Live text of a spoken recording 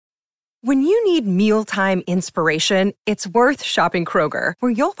When you need mealtime inspiration, it's worth shopping Kroger,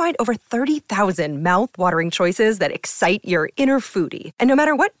 where you'll find over 30,000 mouth-watering choices that excite your inner foodie. And no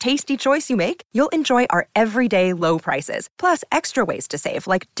matter what tasty choice you make, you'll enjoy our everyday low prices, plus extra ways to save,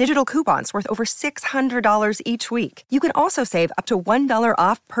 like digital coupons worth over $600 each week. You can also save up to $1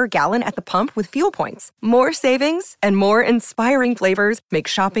 off per gallon at the pump with fuel points. More savings and more inspiring flavors make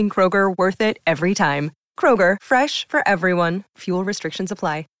shopping Kroger worth it every time. Kroger, fresh for everyone. Fuel restrictions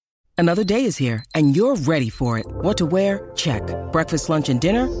apply. Another day is here, and you're ready for it. What to wear? Check. Breakfast, lunch, and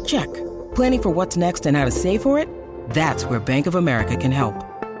dinner? Check. Planning for what's next and how to save for it? That's where Bank of America can help.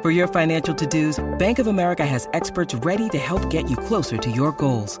 For your financial to-dos, Bank of America has experts ready to help get you closer to your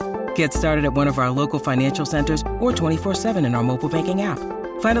goals. Get started at one of our local financial centers or 24/7 in our mobile banking app.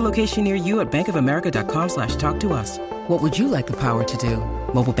 Find a location near you at bankofamerica.com/talktous. What would you like the power to do?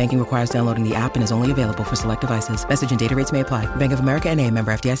 Mobile banking requires downloading the app and is only available for select devices. Message and data rates may apply. Bank of America N.A.,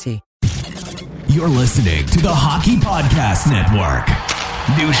 member FDIC. You're listening to the Hockey Podcast Network.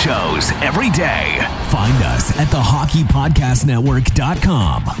 New shows every day. Find us at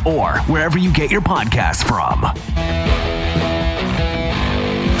thehockeypodcastnetwork.com or wherever you get your podcasts from.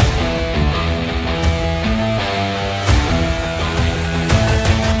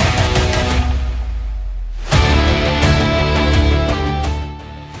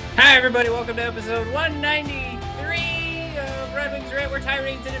 Hi, everybody. Welcome to episode 193 of Red Wings Rant, where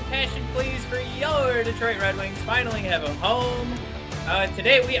tirades and impassioned pleas for your Detroit Red Wings finally have a home.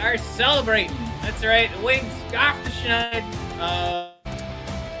 Today we are celebrating. That's right. The Wings off the schneid,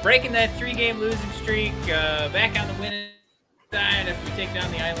 breaking that 3-game losing streak, back on the winning side after we take down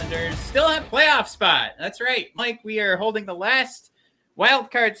the Islanders. Still have playoff spot. That's right, Mike. We are holding the last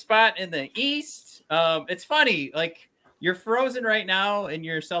wild card spot in the East. It's funny, like, you're frozen right now in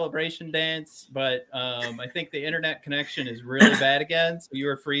your celebration dance, but I think the internet connection is really bad again. So you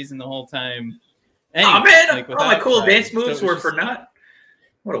were freezing the whole time. Anyway, oh man! like, all my cool dance moves so were just, for naught.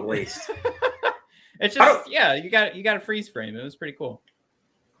 What a waste! It's just you got a freeze frame. It was pretty cool.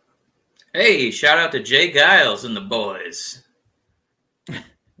 Hey, shout out to Jay Giles and the boys. I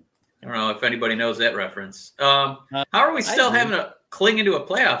don't know if anybody knows that reference. How are we still having to cling into a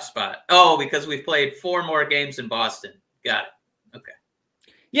playoff spot? Oh, because we've played 4 more games in Boston. Got it. Okay.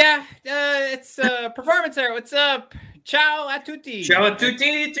 Yeah, it's performance there. What's up? Ciao a tutti. Ciao a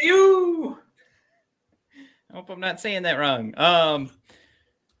tutti to you. I hope I'm not saying that wrong.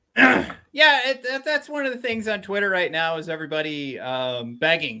 That's one of the things on Twitter right now is everybody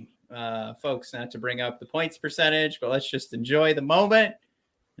begging folks not to bring up the points percentage, but let's just enjoy the moment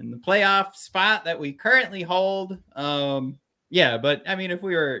and the playoff spot that we currently hold. Yeah, but I mean, if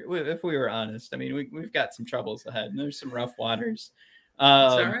we were honest, I mean, we've got some troubles ahead, and there's some rough waters.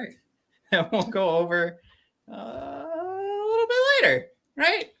 That's all right. And we'll go over a little bit later,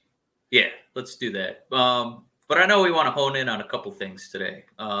 right? Yeah, let's do that. But I know we want to hone in on a couple things today.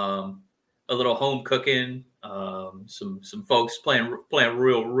 A little home cooking, some folks playing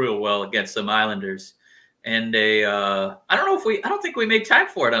real well against some Islanders, and I don't think we made time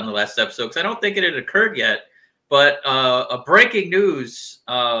for it on the last episode because I don't think it had occurred yet. But a breaking news,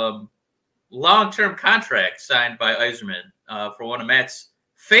 long-term contract signed by Yzerman for one of Matt's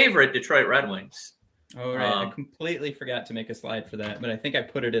favorite Detroit Red Wings. Oh, right. I completely forgot to make a slide for that, but I think I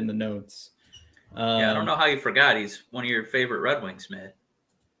put it in the notes. I don't know how you forgot. He's one of your favorite Red Wings, Matt.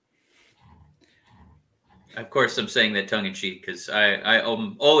 Of course, I'm saying that tongue-in-cheek because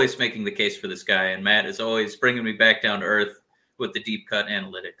I'm always making the case for this guy, and Matt is always bringing me back down to earth with the deep-cut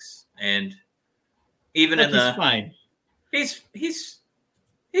analytics. And even he's fine. He's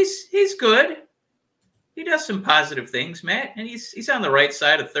good. He does some positive things, Matt, and he's on the right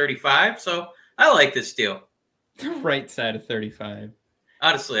side of 35. So I like this deal. Right side of 35.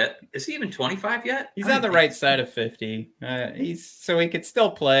 Honestly, is he even 25 yet? He's on the right side of 50. So he could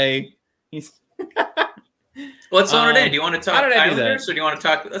still play. He's. Let's zone it in. Do you want to talk Islanders, or do you want to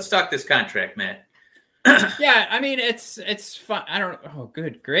talk? Let's talk this contract, Matt. Yeah, I mean it's fun. I don't. Oh,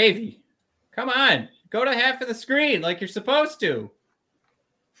 good gravy. Come on. Go to half of the screen like you're supposed to.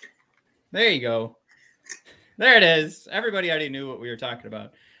 There you go. There it is. Everybody already knew what we were talking about.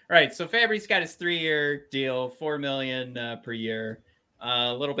 All right, so Fabry's got his 3-year deal, $4 million per year.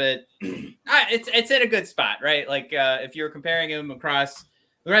 A little bit. It's in a good spot, right? Like if you're comparing him across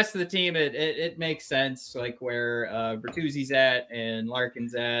the rest of the team, it makes sense. Like where Bertuzzi's at and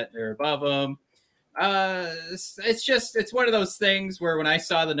Larkin's at, they're above him. It's one of those things where when I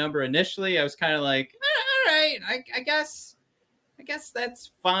saw the number initially, I was kind of like, all right, I guess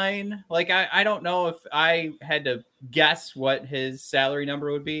that's fine. Like, I don't know if I had to guess what his salary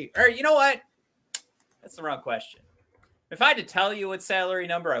number would be, or you know what? That's the wrong question. if I had to tell you what salary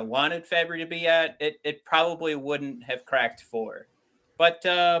number I wanted Fabry to be at, it probably wouldn't have cracked 4. But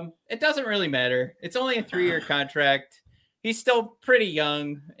it doesn't really matter. It's only a 3-year contract. He's still pretty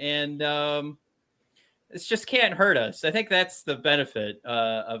young, and it just can't hurt us. I think that's the benefit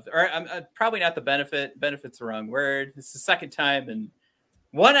probably not the benefit. Benefit's the wrong word. It's the second time in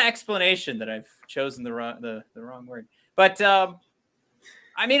one explanation that I've chosen the wrong word. But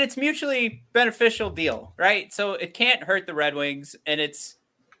I mean, it's mutually beneficial deal, right? So it can't hurt the Red Wings, and it's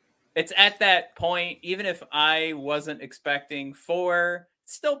at that point, even if I wasn't expecting 4,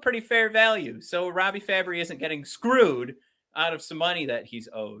 it's still pretty fair value. So Robbie Fabry isn't getting screwed out of some money that he's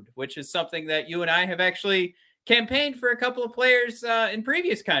owed, which is something that you and I have actually campaigned for a couple of players in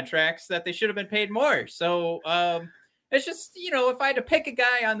previous contracts that they should have been paid more. So it's just, if I had to pick a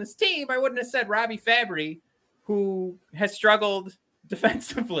guy on this team, I wouldn't have said Robbie Fabry, who has struggled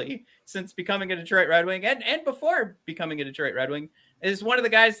defensively since becoming a Detroit Red Wing and before becoming a Detroit Red Wing, is one of the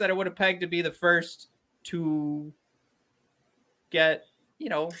guys that I would have pegged to be the first to get,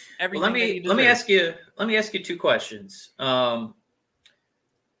 everything. Well, let me ask you 2 questions.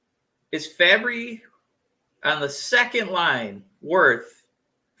 Is Fabry on the second line worth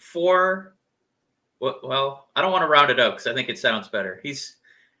 4? Well, I don't want to round it up because I think it sounds better. Is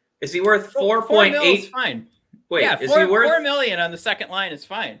he worth 4.8? Fine. Wait, yeah, is he worth $4 million on the second line is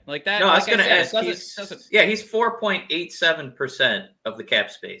fine. Like that. No, I was like going to ask. He's 4.87% of the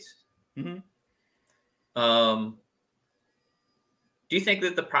cap space. Mm-hmm. Do you think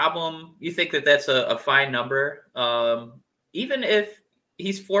that you think that that's a fine number? Even if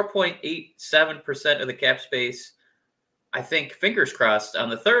he's 4.87% of the cap space, I think fingers crossed on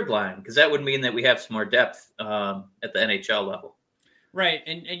the third line, because that would mean that we have some more depth at the NHL level. Right.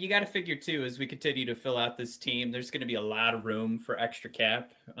 And you got to figure, too, as we continue to fill out this team, there's going to be a lot of room for extra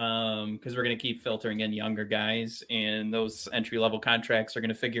cap because we're going to keep filtering in younger guys, and those entry-level contracts are going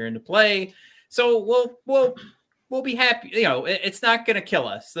to figure into play. So we'll be happy. It's not going to kill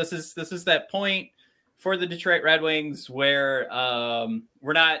us. This is that point for the Detroit Red Wings where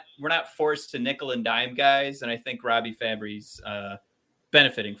we're not forced to nickel and dime guys, and I think Robbie Fabry's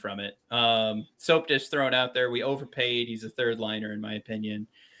benefiting from it. Soap dish thrown out there. We overpaid. He's a third liner in my opinion.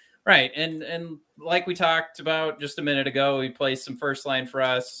 Right. And like we talked about just a minute ago, he plays some first line for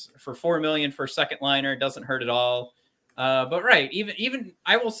us for $4 million for a second liner. Doesn't hurt at all. But right. Even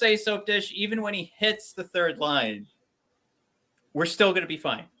I will say, Soap dish, even when he hits the third line, we're still going to be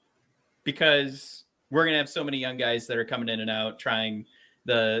fine because we're going to have so many young guys that are coming in and out trying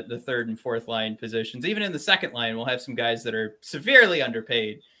the third and fourth line positions. Even in the second line, we'll have some guys that are severely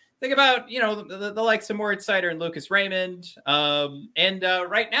underpaid. Think about, the likes of Moritz Seider and Lucas Raymond.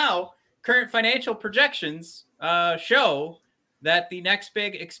 Right now, current financial projections show that the next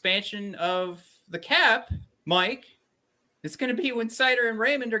big expansion of the cap, Mike, is going to be when Seider and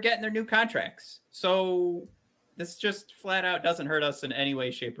Raymond are getting their new contracts. So this just flat out doesn't hurt us in any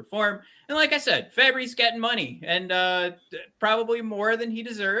way, shape, or form. And like I said, Fabry's getting money and probably more than he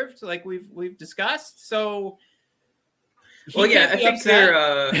deserved, like we've discussed. So, I think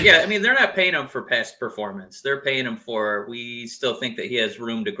they're not paying him for past performance. They're paying him for, we still think that he has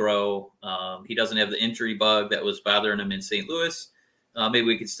room to grow. He doesn't have the injury bug that was bothering him in St. Louis. Maybe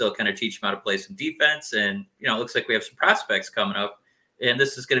we could still kind of teach him how to play some defense. And, it looks like we have some prospects coming up. And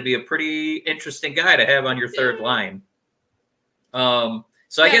this is going to be a pretty interesting guy to have on your third line.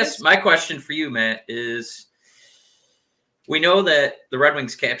 So I guess my question for you, Matt, is we know that the Red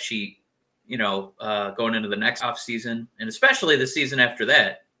Wings cap sheet, going into the next offseason, and especially the season after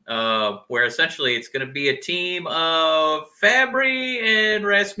that, where essentially it's going to be a team of Fabry and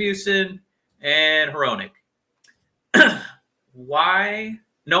Rasmussen and Hronek. Why,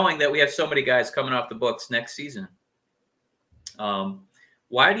 knowing that we have so many guys coming off the books next season,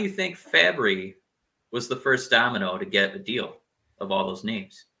 why do you think Fabry was the first domino to get a deal of all those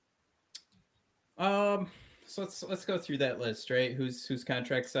names? So let's go through that list, right? Whose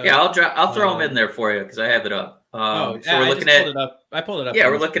contracts up? Yeah, I'll throw them in there for you because I have it up. So we're looking at I pulled it up. Yeah,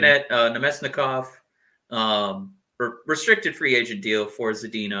 we're looking at Nemesnikov, restricted free agent deal for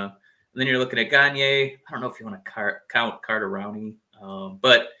Zadina. And then you're looking at Gagne. I don't know if you want to count Carter Rowney,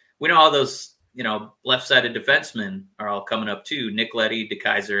 but we know all those left-sided defensemen are all coming up too. Nick Leddy,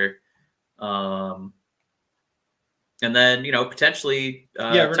 DeKaiser, and then potentially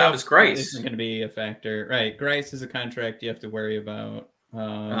Thomas Greiss isn't going to be a factor, right? Greiss is a contract you have to worry about.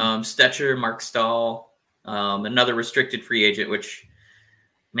 Stetcher, Mark Stahl, another restricted free agent, which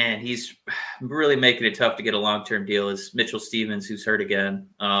man, he's really making it tough to get a long-term deal. Is Mitchell Stevens, who's hurt again.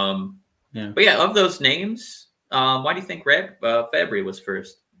 But yeah, of those names, why do you think Fabry was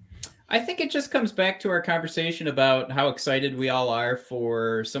first? I think it just comes back to our conversation about how excited we all are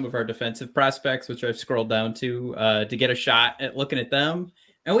for some of our defensive prospects, which I've scrolled down to get a shot at looking at them.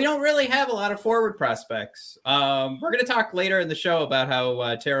 And we don't really have a lot of forward prospects. We're going to talk later in the show about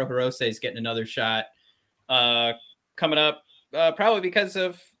how Taro Hirose is getting another shot coming up, probably because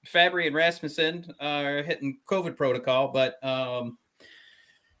of Fabry and Rasmussen hitting COVID protocol. But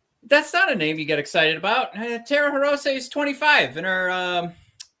that's not a name you get excited about. Taro Hirose is 25 in our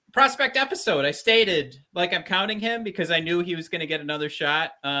prospect episode. I stated like I'm counting him because I knew he was going to get another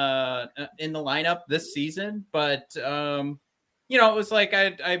shot in the lineup this season. But it was like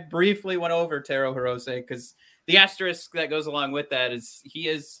I briefly went over Taro Hirose because the asterisk that goes along with that is he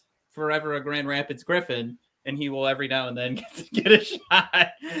is forever a Grand Rapids Griffin, and he will every now and then get a shot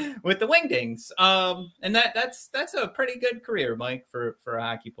with the Wingdings. And that's a pretty good career, Mike, for a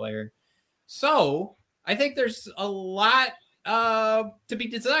hockey player. So I think there's a lot to be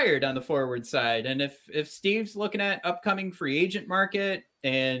desired on the forward side. And if Steve's looking at upcoming free agent market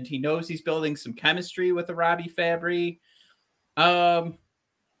and he knows he's building some chemistry with a Robbie Fabry,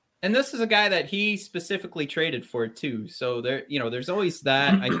 and this is a guy that he specifically traded for too. So there's always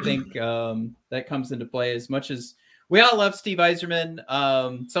that. I think that comes into play. As much as we all love Steve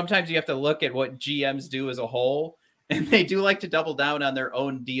Yzerman, sometimes you have to look at what GMs do as a whole, and they do like to double down on their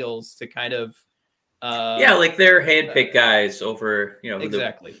own deals to kind of like they're handpicked guys over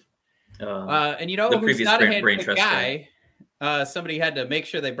exactly. And who's not a handpicked guy? Somebody had to make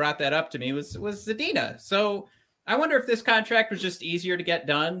sure they brought that up to me was Zadina. So I wonder if this contract was just easier to get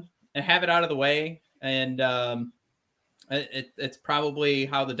done and have it out of the way. And it's probably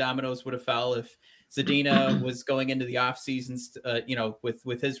how the dominoes would have fell if Zadina was going into the off seasons,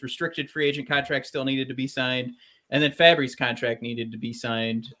 with his restricted free agent contract still needed to be signed. And then Fabry's contract needed to be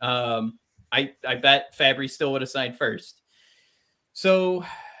signed. I bet Fabry still would have signed first. So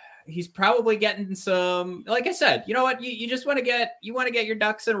he's probably getting some, like I said, you know what? You just want to get your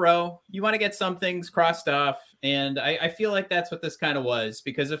ducks in a row. You want to get some things crossed off. And I feel like that's what this kind of was,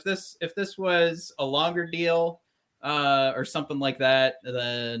 because if this was a longer deal or something like that,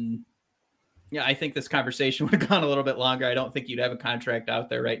 then yeah, I think this conversation would have gone a little bit longer. I don't think you'd have a contract out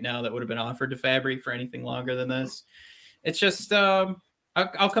there right now that would have been offered to Fabry for anything longer than this. It's just,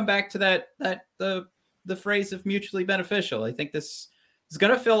 I'll come back to the phrase of mutually beneficial. I think this is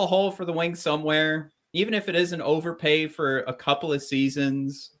going to fill a hole for the Wings somewhere, even if it is an overpay for a couple of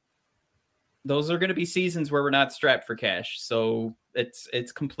seasons. Those are going to be seasons where we're not strapped for cash. So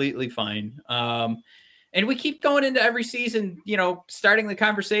it's completely fine. And we keep going into every season, starting the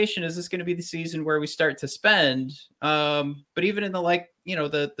conversation, is this going to be the season where we start to spend? But even in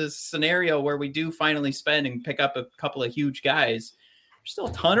the scenario where we do finally spend and pick up a couple of huge guys, there's still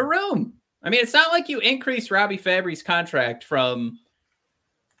a ton of room. I mean, it's not like you increase Robbie Fabry's contract from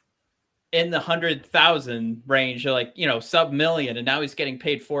in the 100,000 range, sub million, and now he's getting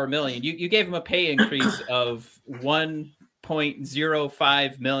paid $4 million. You gave him a pay increase of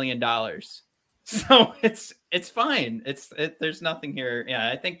 $1.05 million. So it's fine. There's nothing here. Yeah,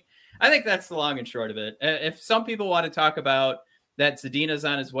 I think that's the long and short of it. If some people want to talk about that Zadina's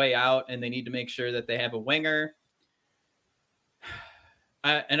on his way out and they need to make sure that they have a winger,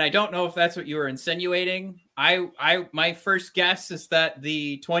 and I don't know if that's what you were insinuating. My first guess is that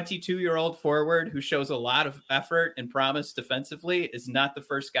the 22-year-old forward who shows a lot of effort and promise defensively is not the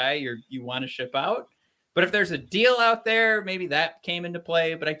first guy you want to ship out. But if there's a deal out there, maybe that came into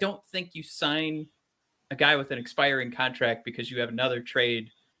play. But I don't think you sign a guy with an expiring contract because you have another trade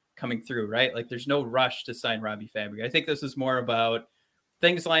coming through, right? Like there's no rush to sign Robbie Fabry. I think this is more about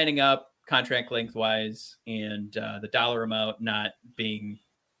things lining up contract length-wise and the dollar amount not being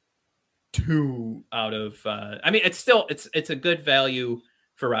too out of. It's a good value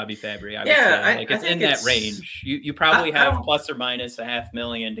for Robbie Fabry. I would say. It's in that range. You probably have plus or minus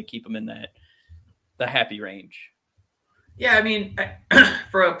 $500,000 to keep him in the happy range. Yeah, I mean,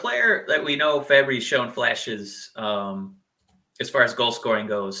 for a player that we know, Fabry's shown flashes as far as goal scoring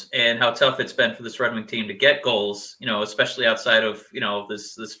goes, and how tough it's been for this Red Wing team to get goals, especially outside of,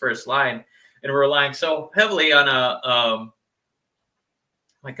 this first line. And we're relying so heavily on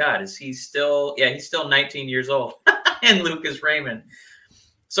my God, he's still 19 years old and Lucas Raymond.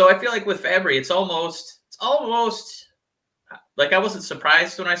 So I feel like with Fabry, it's almost like I wasn't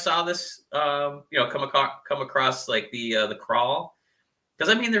surprised when I saw this, come across like the crawl,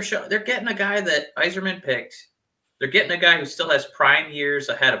 because I mean they're getting a guy that Yzerman picked. They're getting a guy who still has prime years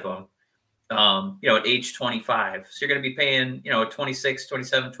ahead of him, at age 25. So you're going to be paying, a 26,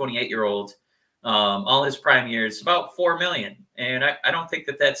 27, 28-year-old, all his prime years, about $4 million. And I don't think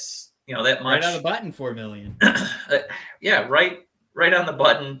that's, that much. Right on the button, $4 million. Yeah, right right on the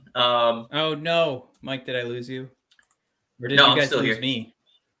button. Oh no, Mike, did I lose you? Or did No, you I'm guys still lose here. me?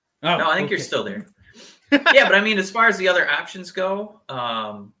 Oh, No, I think you're still there. Yeah, but I mean, as far as the other options go,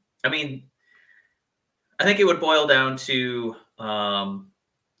 I mean, I think it would boil down to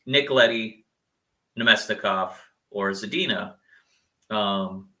Nick Leddy, Nemesnikov, or Zadina.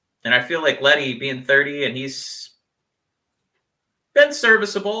 And I feel like Leddy being 30 and he's been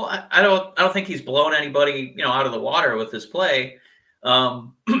serviceable. I don't think he's blown anybody, out of the water with his play.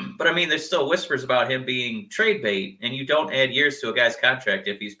 But I mean, there's still whispers about him being trade bait, and you don't add years to a guy's contract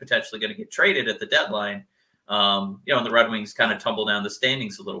if he's potentially going to get traded at the deadline. And the Red Wings kind of tumble down the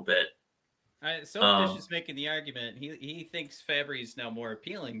standings a little bit. Soapdish is making the argument. He thinks Fabry's now more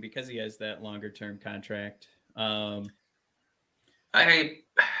appealing because he has that longer term contract. I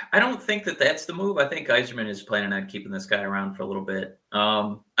don't think that's the move. I think Yzerman is planning on keeping this guy around for a little bit.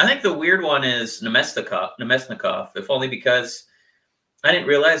 I think the weird one is Nemesnikov, if only because I didn't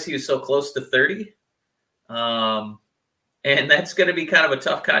realize he was so close to 30. And that's going to be kind of a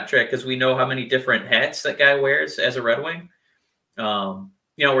tough contract because we know how many different hats that guy wears as a Red Wing.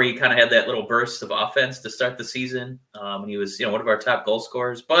 Where he kind of had that little burst of offense to start the season. And he was, one of our top goal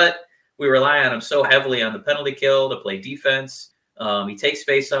scorers. But we rely on him so heavily on the penalty kill to play defense. He takes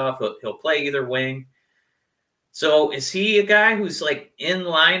face off. He'll play either wing. So is he a guy who's like in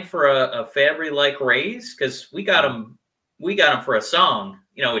line for a Fabry-like raise? Because we got him for a song,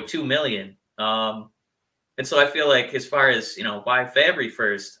 with $2 million. And so I feel like as far as, why Fabry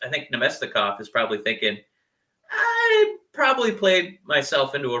first, I think Nemesnikov is probably thinking, I probably played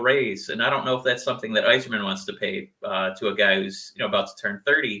myself into a raise. And I don't know if that's something that Yzerman wants to pay to a guy who's, about to turn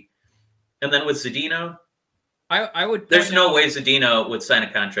 30. And then with Zadina, I would. There's no way Zadina would sign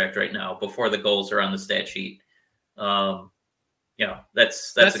a contract right now before the goals are on the stat sheet.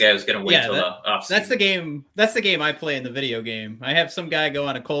 That's the guy who's going to wait till the offseason. That's the game I play in the video game. I have some guy go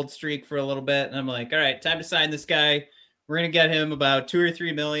on a cold streak for a little bit, and I'm like, all right, time to sign this guy. We're going to get him about $2 or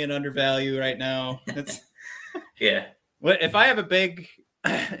 $3 million under value right now. Yeah. What if I have a big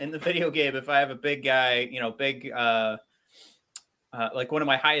in the video game? If I have a big guy, like one of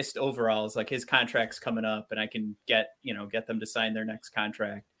my highest overalls, like his contract's coming up, and I can get them to sign their next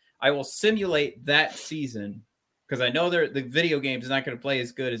contract. I will simulate that season because I know the video game is not going to play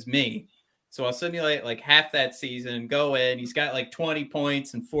as good as me. So I'll simulate like half that season, go in. He's got like 20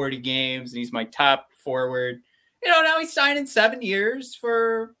 points in 40 games, and he's my top forward. Now he's signing 7 years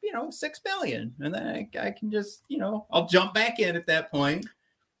for, $6 million. And then I can just, I'll jump back in at that point.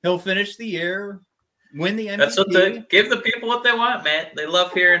 He'll finish the year, win the MVP. That's what give the people what they want, Matt. They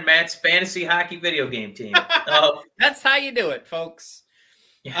love hearing Matt's fantasy hockey video game team. That's how you do it, folks.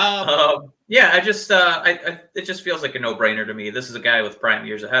 It just feels like a no-brainer to me. This is a guy with prime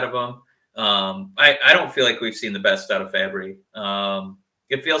years ahead of him. I don't feel like we've seen the best out of Fabry.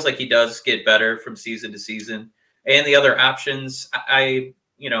 It feels like he does get better from season to season. And the other options, we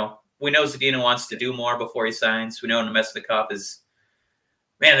know Zadina wants to do more before he signs. We know Nemesnikov is,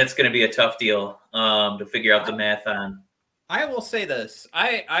 that's going to be a tough deal to figure out the math on. I will say this.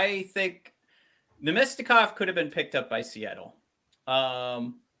 I think Nemesnikov could have been picked up by Seattle.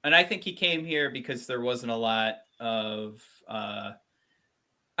 And I think he came here because there wasn't a lot of I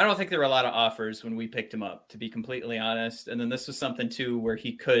don't think there were a lot of offers when we picked him up, to be completely honest. And then this was something too where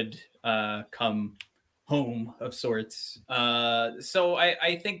he could come home of sorts. So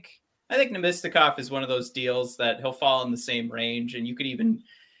I think Nemesnikov is one of those deals that he'll fall in the same range, and you could even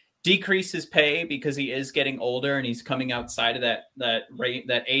decrease his pay because he is getting older and he's coming outside of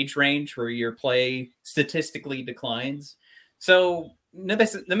that age range where your play statistically declines. So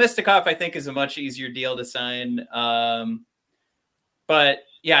Nemesnikov, I think, is a much easier deal to sign. But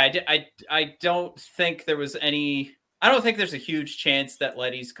yeah, I don't think there was any. I don't think there's a huge chance that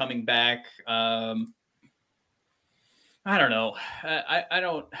Leddy's coming back. I don't know.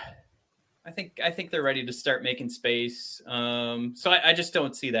 I think they're ready to start making space. So I just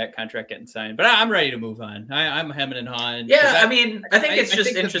don't see that contract getting signed. But I'm ready to move on. I'm hemming and hawing. Yeah, I think it's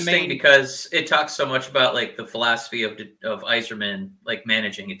just interesting because it talks so much about like the philosophy of Yzerman, like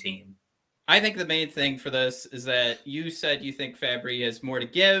managing a team. I think the main thing for this is that you said you think Fabry has more to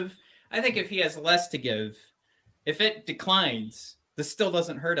give. I think if he has less to give, if it declines, this still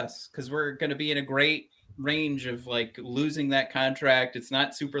doesn't hurt us because we're going to be in a great range of like losing that contract. It's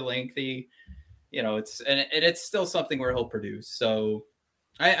not super lengthy, it's still something where he'll produce. So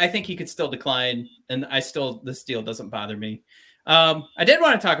I think he could still decline, and this deal doesn't bother me. I did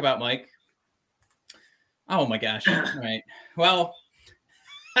want to talk about Mike. Oh my gosh. All right. Well,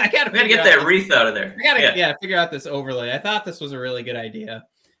 I gotta get that wreath out of there. I gotta figure out this overlay. I thought this was a really good idea.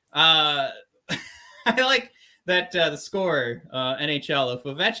 I like that the score, NHL, if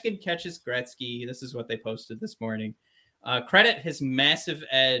Ovechkin catches Gretzky, this is what they posted this morning. Credit his massive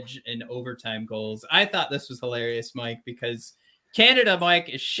edge in overtime goals. I thought this was hilarious, Mike, because Canada, Mike,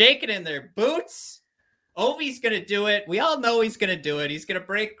 is shaking in their boots. Ovi's going to do it. We all know he's going to do it. He's going to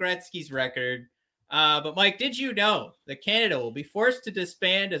break Gretzky's record. But, Mike, did you know that Canada will be forced to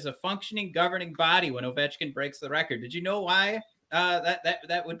disband as a functioning governing body when Ovechkin breaks the record? Did you know why?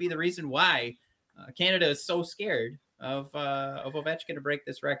 That would be the reason why Canada is so scared of Ovechkin to break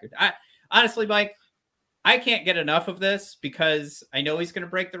this record. Honestly, Mike, I can't get enough of this because I know he's going to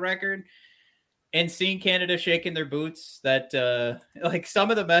break the record. And seeing Canada shaking their boots, that like some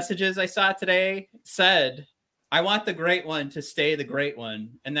of the messages I saw today said, I want the great one to stay the great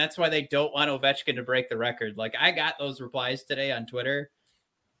one. And that's why they don't want Ovechkin to break the record. Like, I got those replies today on Twitter.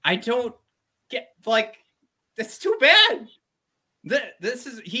 I don't get, like, that's too bad.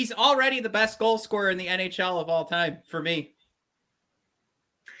 He's already the best goal scorer in the NHL of all time for me.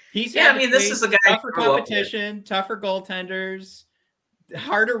 This is a guy tougher competition, tougher goaltenders,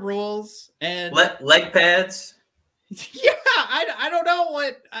 harder rules, and leg pads. Yeah, I don't know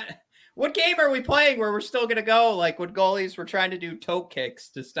what game are we playing where we're still gonna go like when goalies were trying to do toe kicks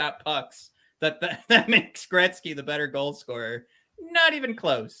to stop pucks. That makes Gretzky the better goal scorer. Not even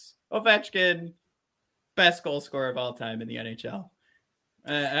close. Ovechkin, best goal scorer of all time in the NHL.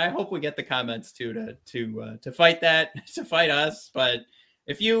 I hope we get the comments too to fight that, to fight us, but.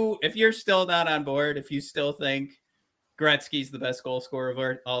 If you're still not on board, if you still think Gretzky's the best goal scorer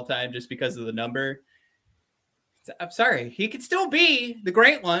of all time just because of the number, I'm sorry. He could still be the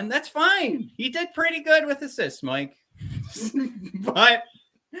great one. That's fine. He did pretty good with assists, Mike. But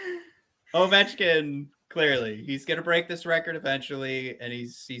Ovechkin, clearly, he's going to break this record eventually, and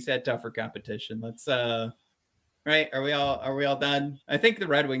he's had tougher competition. Let's right? Are we all done? I think the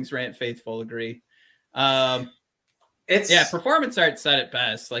Red Wings rant faithful agree. Performance art said it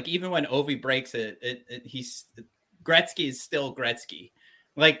best. Like, even when Ovi breaks it, Gretzky is still Gretzky.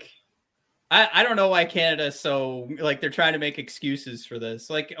 Like, I don't know why Canada so like they're trying to make excuses for this.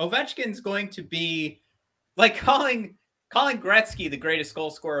 Like, Ovechkin's going to be like calling Gretzky the greatest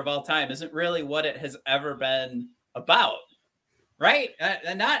goal scorer of all time isn't really what it has ever been about, right?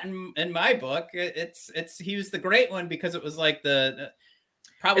 And not in my book. It's he was the great one because it was like the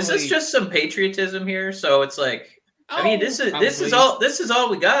probably. Is this just some patriotism here? So it's like. I mean, this is all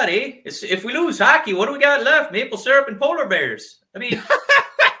we got, eh? If we lose hockey, what do we got left? Maple syrup and polar bears. I mean,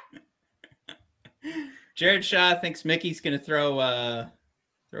 Jared Shaw thinks Mickey's going to throw a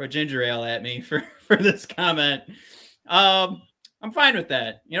ginger ale at me for this comment. I'm fine with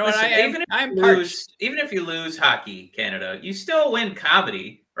that. You know what? Even if you lose hockey, Canada, you still win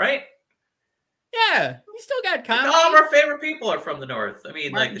comedy, right? Yeah, we still got comedy. Like, all of our favorite people are from the north. I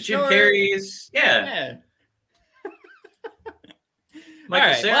mean, like the Jim Carreys. Yeah. All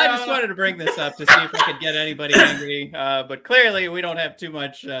right. Well, I just wanted to bring this up to see if I could get anybody angry. But clearly, we don't have too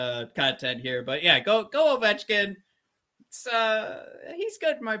much content here. But yeah, go Ovechkin. He's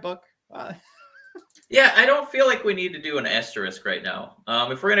good in my book. Yeah, I don't feel like we need to do an asterisk right now.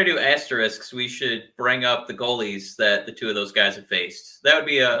 If we're going to do asterisks, we should bring up the goalies that the two of those guys have faced. That would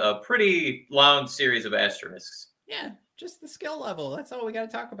be a pretty long series of asterisks. Yeah. Just the skill level. That's all we got to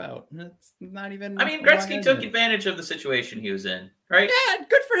talk about. It's not even. I mean, Gretzky took advantage of the situation he was in, right? Yeah,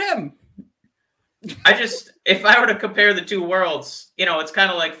 good for him. If I were to compare the two worlds, it's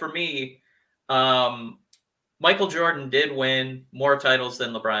kind of like for me, Michael Jordan did win more titles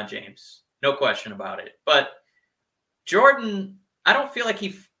than LeBron James. No question about it. But Jordan, I don't feel like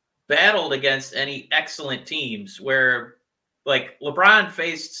he battled against any excellent teams where, like, LeBron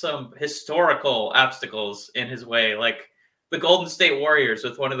faced some historical obstacles in his way, like the Golden State Warriors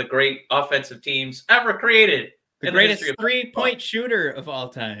with one of the great offensive teams ever created. The greatest three-point shooter of all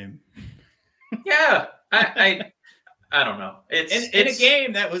time. Yeah. I don't know. It's in a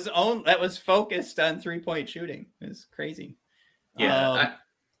game that was focused on three-point shooting. It's crazy. Yeah.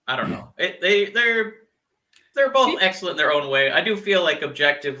 I don't know. They're both excellent in their own way. I do feel like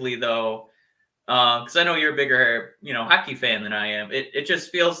objectively though, because I know you're a bigger, hockey fan than I am. It just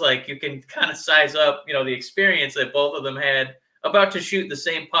feels like you can kind of size up, the experience that both of them had about to shoot the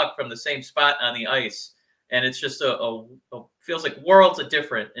same puck from the same spot on the ice, and it's just feels like worlds are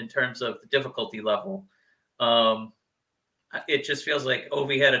different in terms of the difficulty level. It just feels like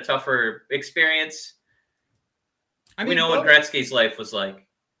Ovi had a tougher experience. I mean, we know what Gretzky's life was like.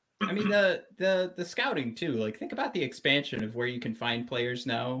 I mean, the scouting too. Like, think about the expansion of where you can find players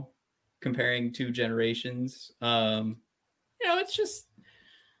now. Comparing two generations, it's just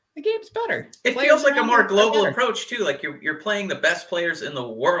the game's better. It feels like a more global approach too. Like you're playing the best players in the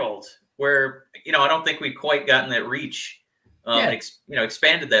world, where, I don't think we've quite gotten that reach,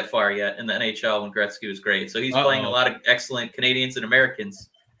 expanded that far yet in the NHL when Gretzky was great. So he's playing a lot of excellent Canadians and Americans.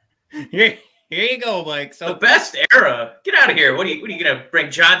 Here you go, Mike. So the best era. Get out of here. What are you gonna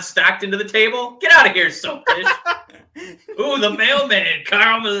bring John Stockton to the table? Get out of here, Soapdish. Ooh, the mailman,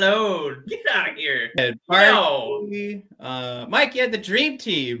 Karl Malone. Get out of here. No. Mike, you had the dream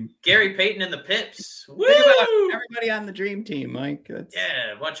team. Gary Payton and the Pips. Woo! Think about everybody on the dream team, Mike.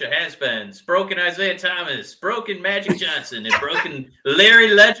 Yeah, a bunch of has-beens. Broken Isaiah Thomas, broken Magic Johnson, and broken Larry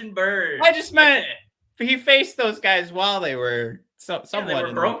Legend Bird. I just meant he faced those guys while they were somewhat they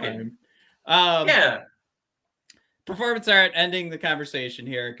were broken. Performance art ending the conversation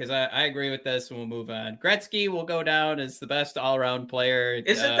here because I agree with this and we'll move on. Gretzky will go down as the best all-around player.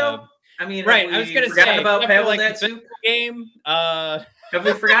 Is it though? I mean, right. I was going to say about Pavel game. Have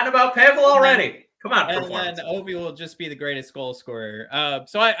we forgotten about Pavel already? Come on, and then Ovi will just be the greatest goal scorer.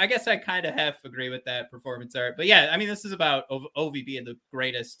 So I guess I kind of half agree with that performance art. But yeah, I mean, this is about Ovi being the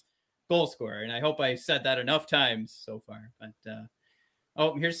greatest goal scorer, and I hope I said that enough times so far. But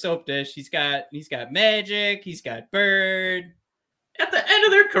here's Soapdish. He's got Magic. He's got Bird. At the end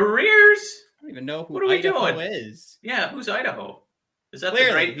of their careers, I don't even know who Idaho is. Yeah, who's Idaho? Is that the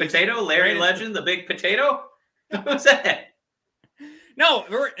great potato, Larry Legend, the big potato? Who's that? No,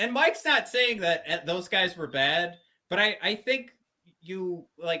 and Mike's not saying that those guys were bad, but I think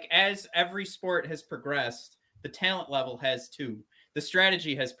as every sport has progressed, the talent level has too. The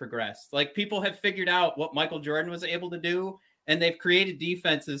strategy has progressed. Like people have figured out what Michael Jordan was able to do, and they've created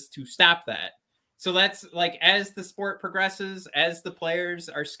defenses to stop that. So that's like as the sport progresses, as the players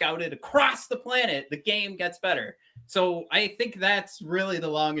are scouted across the planet, the game gets better. So I think that's really the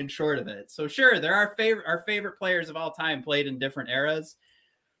long and short of it. So sure, there are our favorite players of all time played in different eras.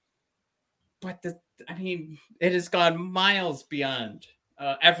 But it has gone miles beyond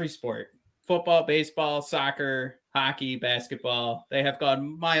every sport. Football, baseball, soccer, hockey, basketball. They have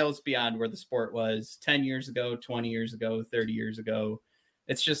gone miles beyond where the sport was 10 years ago, 20 years ago, 30 years ago.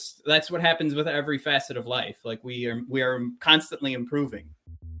 It's just, that's what happens with every facet of life. Like we are constantly improving.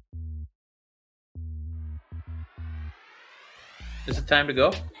 Is it time to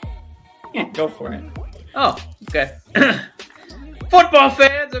go? Yeah, go for it. Oh, okay. Football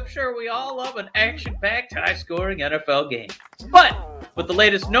fans, I'm sure we all love an action-packed, high-scoring NFL game. But with the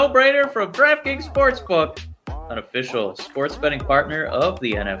latest no-brainer from DraftKings Sportsbook, an official sports betting partner of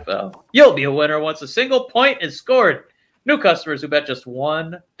the NFL, you'll be a winner once a single point is scored. New customers who bet just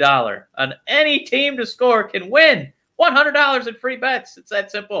 $1 on any team to score can win $100 in free bets. It's that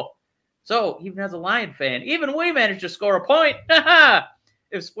simple. So even as a Lion fan, even we managed to score a point.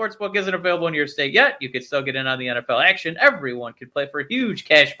 If Sportsbook isn't available in your state yet, you can still get in on the NFL action. Everyone can play for huge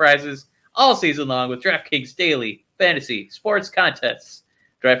cash prizes all season long with DraftKings daily fantasy sports contests.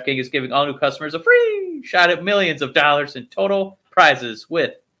 DraftKings is giving all new customers a free shot at millions of dollars in total prizes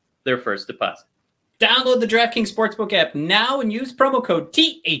with their first deposit. Download the DraftKings Sportsbook app now and use promo code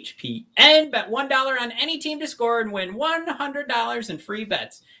THPN. Bet $1 on any team to score and win $100 in free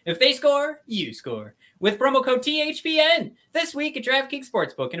bets. If they score, you score. With promo code THPN. This week at DraftKings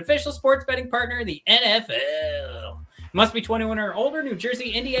Sportsbook, an official sports betting partner of the NFL. Must be 21 or older, New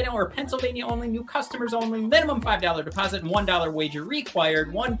Jersey, Indiana, or Pennsylvania only. New customers only. Minimum $5 deposit and $1 wager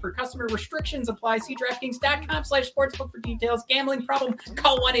required. One per customer. Restrictions apply. See DraftKings.com/sportsbook for details. Gambling problem?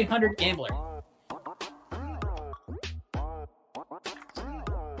 Call 1-800-GAMBLER.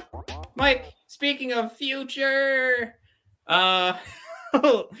 Mike, speaking of future,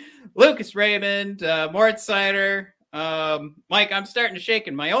 Lucas Raymond, Moritz Seider, Mike, I'm starting to shake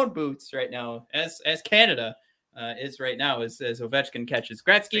in my own boots right now, as Canada is right now, as Ovechkin catches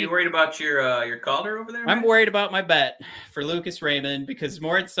Gretzky. Are you worried about your Calder over there, man? I'm worried about my bet for Lucas Raymond because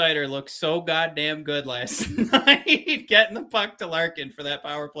Moritz Seider looked so goddamn good last night, getting the puck to Larkin for that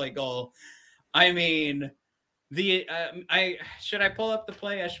power play goal. I mean, should I pull up the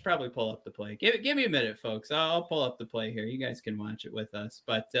play? I should probably pull up the play. Give me a minute, folks. I'll pull up the play here. You guys can watch it with us.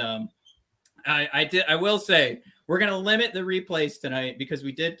 But I will say we're gonna limit the replays tonight because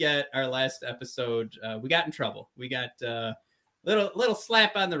we did get our last episode. We got in trouble. We got little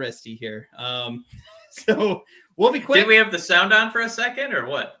slap on the wristy here. So we'll be quick. Did we have the sound on for a second or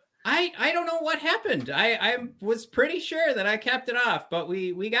what? I don't know what happened. I was pretty sure that I kept it off, but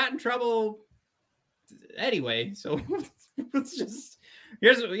we got in trouble anyway. So let's just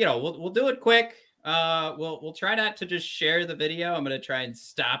we'll do it quick. We'll try not to just share the video. I'm going to try and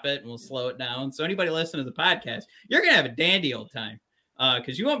stop it and we'll slow it down. So anybody listening to the podcast, you're going to have a dandy old time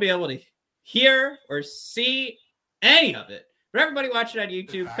because you won't be able to hear or see any of it. But everybody watching on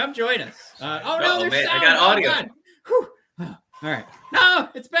YouTube, come join us. There's sound. I got audio. All right. No,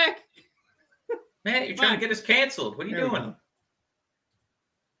 it's back. Matt, you're trying to get us canceled. What are you doing?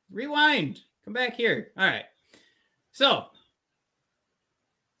 Rewind. Come back here. All right. So,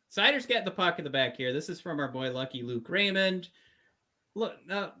 Seider's getting the puck in the back here. This is from our boy Lucky Luke Raymond. Look,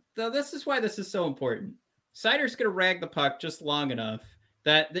 now this is why this is so important. Seider's going to rag the puck just long enough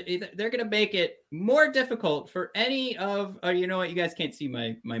that they're going to make it more difficult for any of, you know what, you guys can't see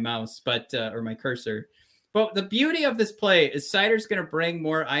my mouse, but or my cursor. But the beauty of this play is Seider's going to bring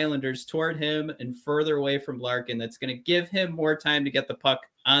more Islanders toward him and further away from Larkin. That's going to give him more time to get the puck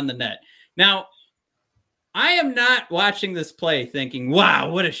on the net. Now, I am not watching this play thinking, wow,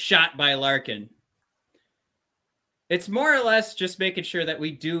 what a shot by Larkin. It's more or less just making sure that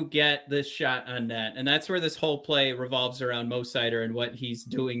we do get this shot on net. And that's where this whole play revolves around Mo Seider and what he's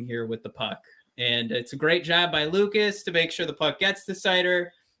doing here with the puck. And it's a great job by Lucas to make sure the puck gets to Seider.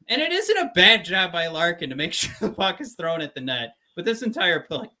 And it isn't a bad job by Larkin to make sure the puck is thrown at the net. But this entire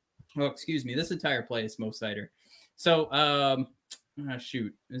play, this entire play is Mo Seider. So,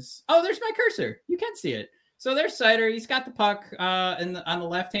 shoot. There's my cursor. You can see it. So there's Seider. He's got the puck on the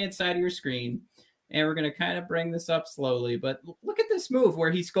left-hand side of your screen. And we're going to kind of bring this up slowly. But look at this move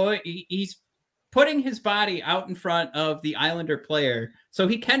where he's putting his body out in front of the Islander player so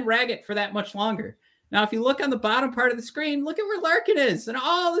he can rag it for that much longer. Now, if you look on the bottom part of the screen, look at where Larkin is and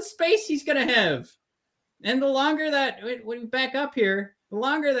all the space he's going to have. And the longer that, when we back up here, the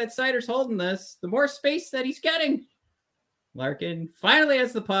longer that Seider's holding this, the more space that he's getting. Larkin finally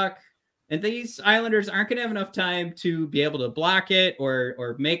has the puck. And these Islanders aren't going to have enough time to be able to block it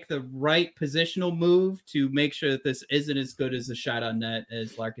or make the right positional move to make sure that this isn't as good as the shot on net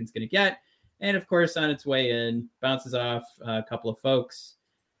as Larkin's going to get. And, of course, on its way in, bounces off a couple of folks.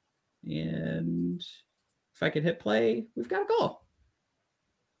 And if I could hit play, we've got a goal.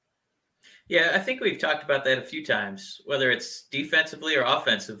 Yeah, I think we've talked about that a few times, whether it's defensively or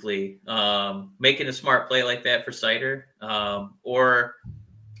offensively, making a smart play like that for Seider, or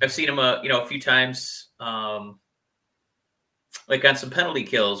I've seen him, a few times, like on some penalty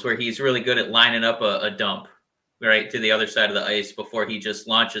kills where he's really good at lining up a dump right to the other side of the ice before he just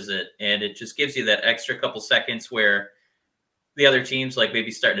launches it. And it just gives you that extra couple seconds where the other team's like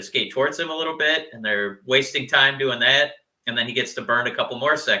maybe starting to skate towards him a little bit and they're wasting time doing that. And then he gets to burn a couple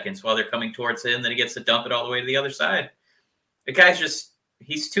more seconds while they're coming towards him. Then he gets to dump it all the way to the other side. The guy's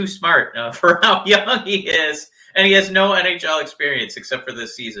he's too smart for how young he is. And he has no NHL experience except for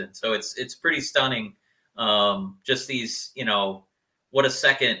this season. So it's pretty stunning. Just these, what a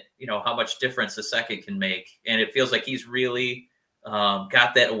second, how much difference a second can make. And it feels like he's really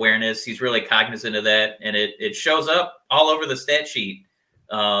got that awareness. He's really cognizant of that. And it shows up all over the stat sheet.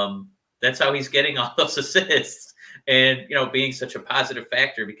 That's how he's getting all those assists and, being such a positive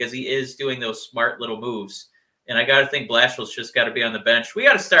factor because he is doing those smart little moves. And I got to think Blashill's just got to be on the bench. We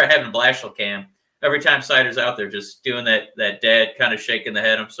got to start having Blashill cam. Every time Seider's out there, just doing that dad kind of shaking the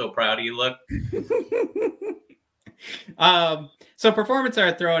head. I'm so proud of you, look. So performance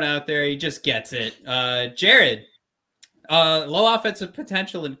art thrown out there. He just gets it. Jared, low offensive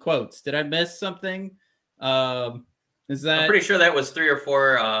potential in quotes. Did I miss something? I'm pretty sure that was 3 or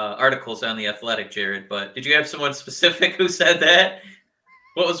 4 articles on The Athletic, Jared. But did you have someone specific who said that?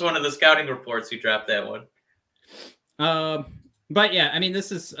 What was one of the scouting reports who dropped that one? But yeah, I mean,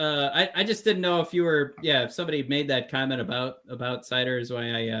 this is, I just didn't know if somebody made that comment about Seider is why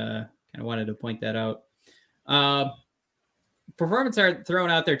I kind of wanted to point that out. Performance art thrown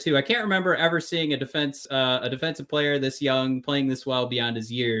out there too. I can't remember ever seeing a defensive player this young playing this well beyond his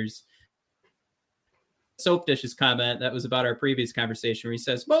years. Soap Dish's comment that was about our previous conversation where he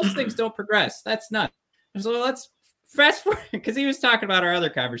says, most things don't progress. That's nuts. So let's fast forward because he was talking about our other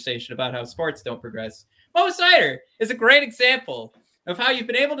conversation about how sports don't progress. Mo Seider is a great example of how you've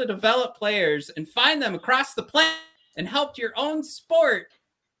been able to develop players and find them across the planet and helped your own sport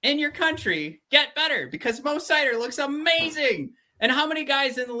and your country get better because Mo Seider looks amazing. And how many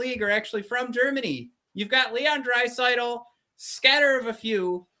guys in the league are actually from Germany? You've got Leon Draisaitl, scatter of a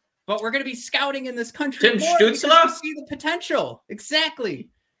few, but we're going to be scouting in this country Tim more Stützle? because we see the potential. Exactly.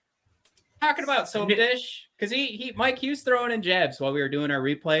 Talking about Soap Dish because Mike Hughes throwing in jabs while we were doing our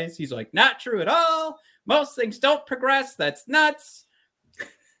replays. He's like, not true at all. Most things don't progress. That's nuts.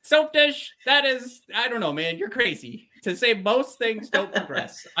 Soap Dish, that is, I don't know, man. You're crazy to say most things don't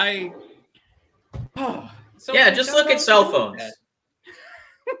progress. Just look at cell phones.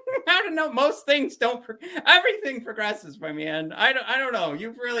 I don't know. Most things don't. Everything progresses, my man. I don't know.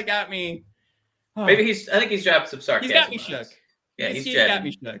 You've really got me. Maybe I think he's dropped some sarcasm. He's got me shook. Yeah, he's got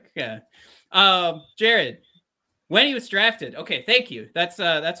me shook. Yeah. Jared, when he was drafted. Okay, thank you. That's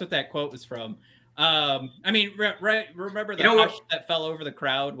what that quote was from. I mean, remember the hush that fell over the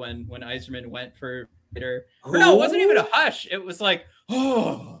crowd when Yzerman went for Vader? No, it wasn't even a hush. It was like,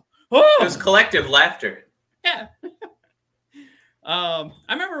 oh. It was collective laughter. Yeah. I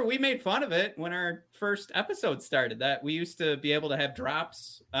remember we made fun of it when our first episode started, that we used to be able to have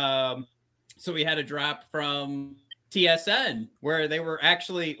drops. So we had a drop from TSN where they were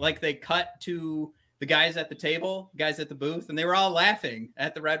actually like, they cut to the guys at the table, guys at the booth, and they were all laughing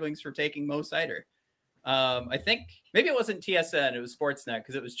at the Red Wings for taking Mo Seider. I think maybe it wasn't TSN, it was Sportsnet,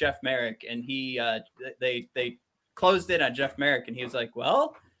 because it was Jeff Merrick, and they closed in on Jeff Merrick, and he was like,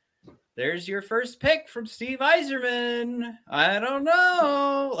 well, there's your first pick from Steve Yzerman. I don't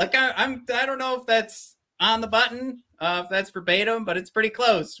know. Like, I don't know if that's on the button, if that's verbatim, but it's pretty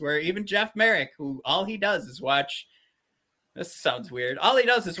close, where even Jeff Merrick, who all he does is watch, this sounds weird, all he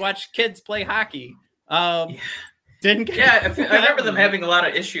does is watch kids play hockey. Didn't get I remember them having a lot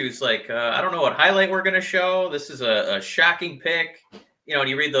of issues. Like, I don't know what highlight we're going to show. This is a shocking pick. You know, and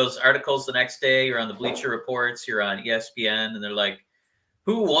you read those articles the next day, you're on the Bleacher Reports, you're on ESPN, and they're like,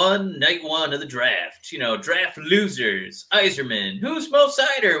 who won night one of the draft? You know, draft losers. Yzerman. Who's Mo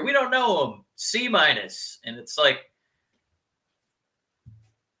Seider? We don't know him. C-. And it's like,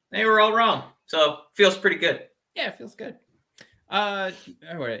 they were all wrong. So feels pretty good. Yeah, it feels good. All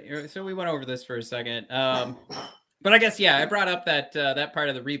right. So we went over this for a second. But I guess, yeah, I brought up that part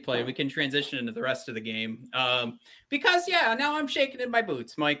of the replay. We can transition into the rest of the game. Because, yeah, now I'm shaking in my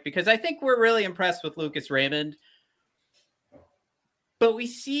boots, Mike, because I think we're really impressed with Lucas Raymond. But we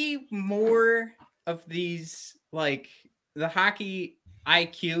see more of these, like, the hockey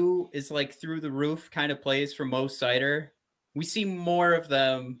IQ is, like, through the roof kind of plays from Mo Seider. We see more of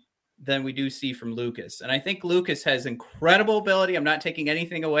them than we do see from Lucas. And I think Lucas has incredible ability. I'm not taking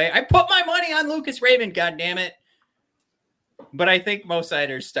anything away. I put my money on Lucas Raymond, goddammit. But I think Mo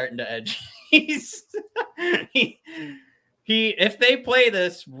Seider's starting to edge. If they play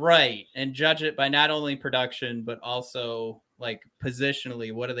this right and judge it by not only production, but also like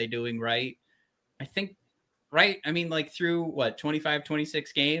positionally, what are they doing right? I think, right? I mean, like through what, 25,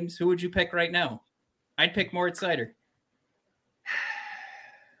 26 games, who would you pick right now? I'd pick Moritz Seider.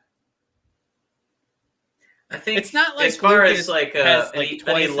 I think it's not like as far Lucas as like, has, an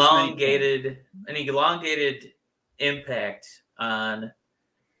elongated impact on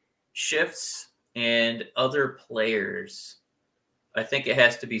shifts and other players, I think it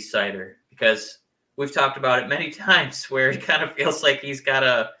has to be Seider, because we've talked about it many times where it kind of feels like he's got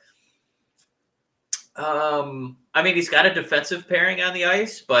he's got a defensive pairing on the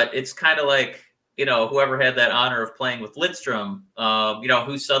ice, but it's kind of like, you know, whoever had that honor of playing with Lidstrom,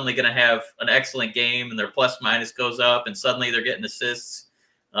 who's suddenly going to have an excellent game and their plus minus goes up and suddenly they're getting assists.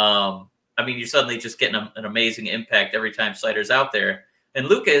 You're suddenly just getting an amazing impact every time Seider's out there. And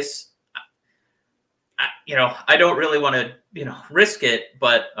Lucas, I don't really want to, risk it,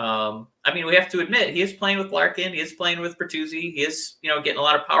 but we have to admit he is playing with Larkin, he is playing with Bertuzzi, he is, getting a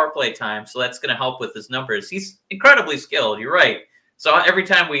lot of power play time, so that's going to help with his numbers. He's incredibly skilled. You're right. So every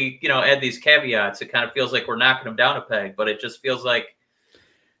time we, add these caveats, it kind of feels like we're knocking him down a peg, but it just feels like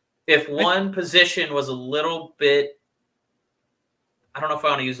if one position was a little bit, I don't know if I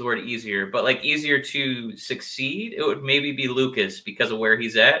want to use the word easier, but like easier to succeed, it would maybe be Lucas because of where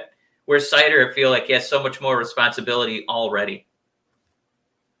he's at. Where Seider, I feel like he has so much more responsibility already.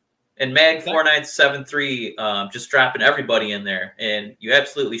 And Mag 4973 just dropping everybody in there, and you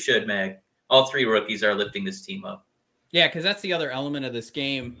absolutely should, Mag. All three rookies are lifting this team up. Yeah, because that's the other element of this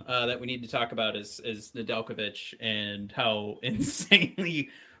game that we need to talk about is Nedeljkovic and how insanely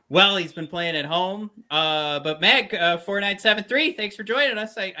well he's been playing at home. But Mag 4973, thanks for joining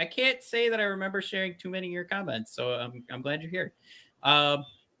us. I can't say that I remember sharing too many of your comments, so I'm glad you're here.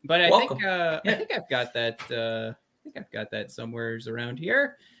 But I think I've got that. I think I've got that somewhere around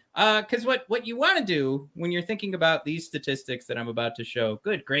here. Because what you want to do when you're thinking about these statistics that I'm about to show,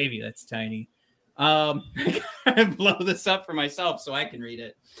 good gravy, that's tiny. I blow this up for myself so I can read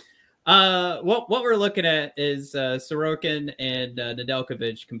it. What we're looking at is Sorokin and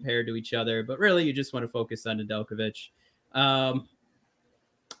Nedeljkovic compared to each other, but really you just want to focus on Nedeljkovic.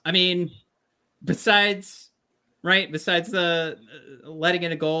 Besides the letting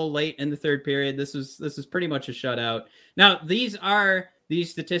in a goal late in the third period, this was pretty much a shutout. Now these are these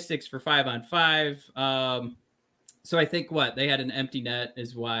statistics for 5-on-5. So I think they had an empty net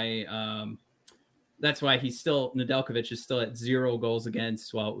is why. That's why Nedeljkovic is still at 0 goals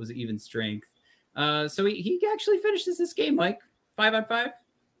against while it was even strength. So he actually finishes this game, Mike. 5-on-5,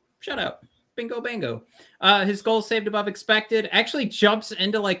 shutout. Bingo, bango. His goals saved above expected actually jumps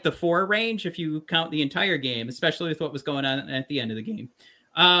into like the 4 range if you count the entire game, especially with what was going on at the end of the game.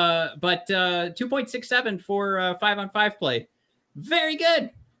 But 2.67 for 5-on-5 play. Very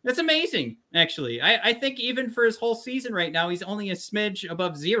good. That's amazing, actually. I think even for his whole season right now, he's only a smidge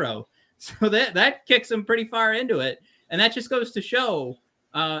above 0. So that kicks him pretty far into it. And that just goes to show,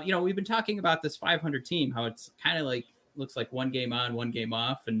 we've been talking about this 500 team, how it's kind of like, looks like one game on, one game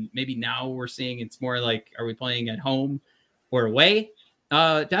off. And maybe now we're seeing it's more like, are we playing at home or away?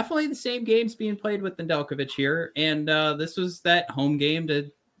 Definitely the same games being played with Nedeljkovic here. And this was that home game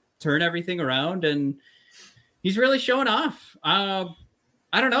to turn everything around. And he's really showing off. I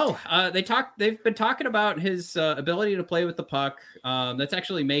don't know. They've been talking about his ability to play with the puck. That's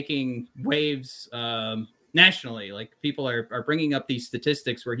actually making waves nationally. Like people are bringing up these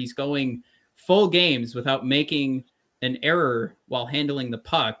statistics where he's going full games without making an error while handling the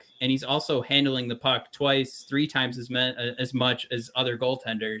puck. And he's also handling the puck 3 times as much as other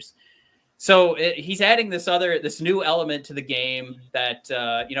goaltenders. So he's adding this new element to the game that,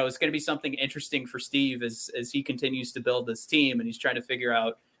 is going to be something interesting for Steve as he continues to build this team. And he's trying to figure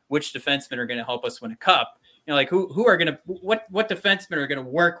out which defensemen are going to help us win a cup. Like who are going to, what defensemen are going to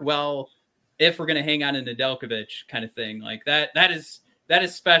work well if we're going to hang on to Nedeljkovic kind of thing. Like that is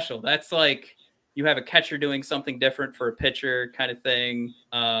special. That's like, you have a catcher doing something different for a pitcher kind of thing.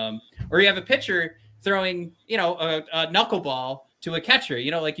 Or you have a pitcher throwing, a knuckleball to a catcher,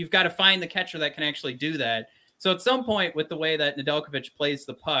 like you've got to find the catcher that can actually do that. So at some point with the way that Nedeljkovic plays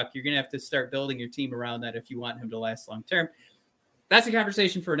the puck, you're going to have to start building your team around that if you want him to last long-term. That's a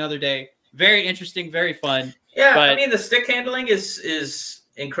conversation for another day. Very interesting, very fun. Yeah. But, the stick handling is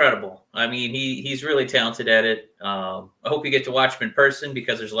incredible. He's really talented at it. I hope you get to watch him in person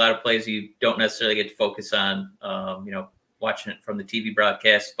because there's a lot of plays you don't necessarily get to focus on, watching it from the TV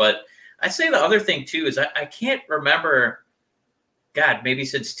broadcast. But I'd say the other thing too, is I can't remember, maybe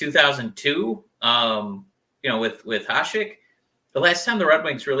since 2002, with Hasek, the last time the Red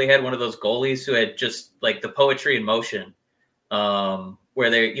Wings really had one of those goalies who had just like the poetry in motion, where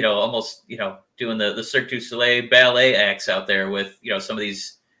they're, almost, doing the Cirque du Soleil ballet acts out there with, some of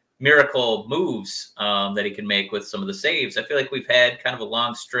these miracle moves that he can make with some of the saves. I feel like we've had kind of a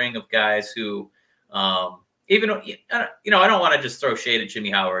long string of guys who, I don't want to just throw shade at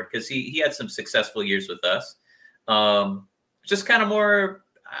Jimmy Howard because he had some successful years with us. Just kind of more,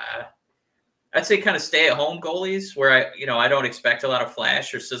 I'd say kind of stay-at-home goalies where I don't expect a lot of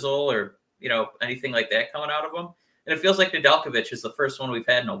flash or sizzle or, anything like that coming out of them. And it feels like Nedeljkovic is the first one we've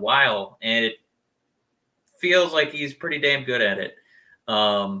had in a while, and it feels like he's pretty damn good at it.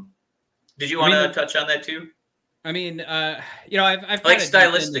 Did you want to touch on that too? I've like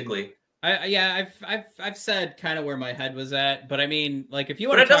stylistically. I've said kind of where my head was at, but if you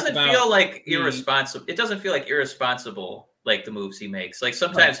want to talk about, it doesn't feel like irresponsible. It doesn't feel like irresponsible, like the moves he makes. Like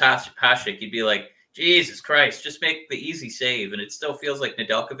sometimes Hasek, you'd be like, Jesus Christ, just make the easy save, and it still feels like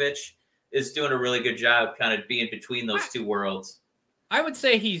Nedeljkovic is doing a really good job, kind of being between those two worlds. I would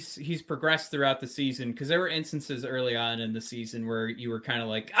say he's progressed throughout the season because there were instances early on in the season where you were kind of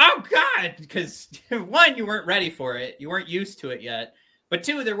like, oh God, because one, you weren't ready for it, you weren't used to it yet. But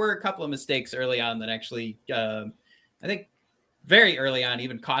 2, there were a couple of mistakes early on that actually, I think very early on,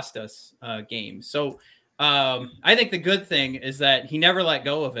 even cost us games. So I think the good thing is that he never let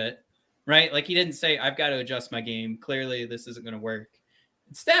go of it, right? Like he didn't say, I've got to adjust my game. Clearly this isn't going to work.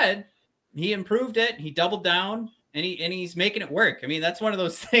 Instead, he improved it. He doubled down and he's making it work. That's one of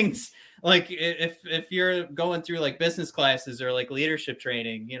those things, like if you're going through like business classes or like leadership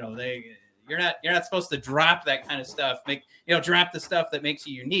training, you're not supposed to drop that kind of stuff. Drop the stuff that makes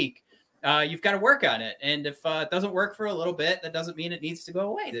you unique. You've got to work on it. And if it doesn't work for a little bit, that doesn't mean it needs to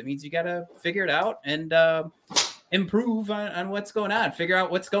go away. That means you got to figure it out and improve on what's going on, figure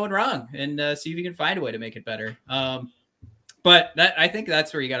out what's going wrong and see if you can find a way to make it better. But I think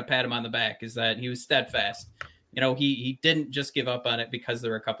that's where you got to pat him on the back, is that he was steadfast. He didn't just give up on it because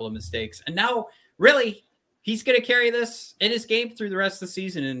there were a couple of mistakes. And now really he's going to carry this in his game through the rest of the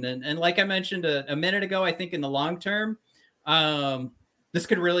season. And like I mentioned a minute ago, I think in the long term, this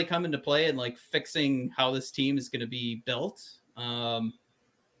could really come into play in like fixing how this team is going to be built.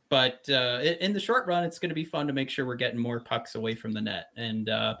 But in the short run, it's going to be fun to make sure we're getting more pucks away from the net and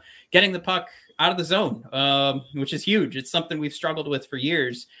getting the puck out of the zone, which is huge. It's something we've struggled with for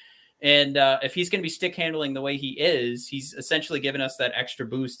years. And if he's going to be stick handling the way he is, he's essentially given us that extra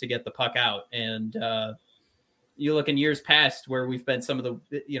boost to get the puck out. And you look in years past where we've been some of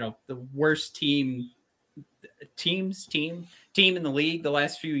the worst team in the league the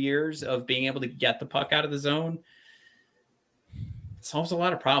last few years of being able to get the puck out of the zone. It solves a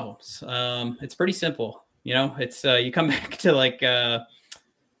lot of problems. It's pretty simple. It's you come back to like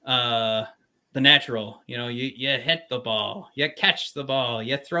the natural. You hit the ball, you catch the ball,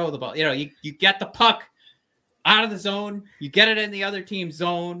 you throw the ball. You get the puck out of the zone, you get it in the other team's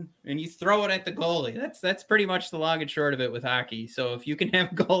zone, and you throw it at the goalie. That's pretty much the long and short of it with hockey. So if you can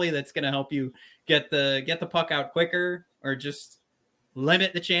have a goalie that's going to help you get the puck out quicker, or just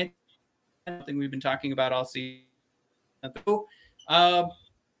limit the chance, something we've been talking about all season. I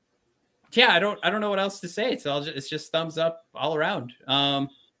don't know what else to say. It's just thumbs up all around. I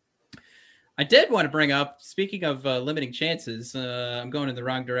did want to bring up, speaking of limiting chances, I'm going in the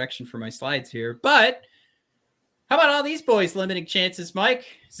wrong direction for my slides here, but how about all these boys limiting chances, Mike?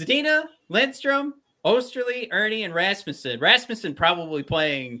 Zadina, Lindstrom, Osterley, Ernie, and Rasmussen. Rasmussen probably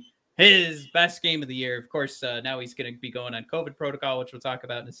playing his best game of the year. Of course, now he's going to be going on COVID protocol, which we'll talk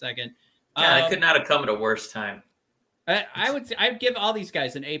about in a second. Yeah, I could not have come at a worse time. I'd give all these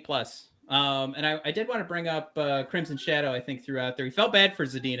guys an A+. And I did want to bring up Crimson Shadow, I think, throughout there. He felt bad for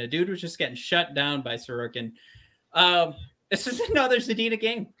Zadina. Dude was just getting shut down by Sorokin. This is another Zadina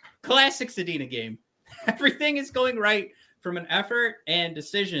game. Classic Zadina game. Everything is going right from an effort and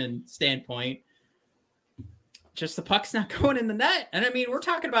decision standpoint. Just the puck's not going in the net. And I mean, we're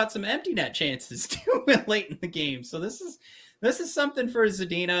talking about some empty net chances too late in the game. So this is something for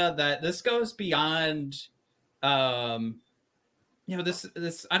Zadina that this goes beyond this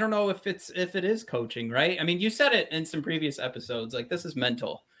I don't know if it is coaching, right? I mean, you said it in some previous episodes, like this is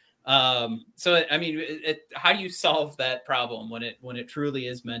mental. So I mean, how do you solve that problem when it truly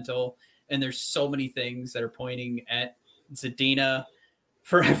is mental? And there's so many things that are pointing at Zadina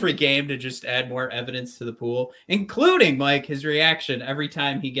for every game to just add more evidence to the pool, including, Mike, his reaction every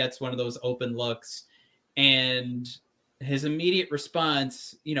time he gets one of those open looks and his immediate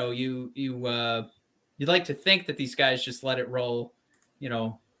response. You'd like to think that these guys just let it roll,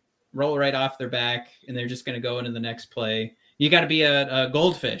 roll right off their back, and they're just going to go into the next play. You got to be a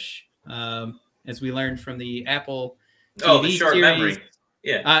goldfish, as we learned from the Apple TV the short series. Memory.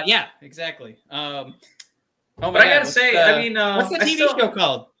 Yeah. Yeah, exactly. But I gotta say, what's the TV show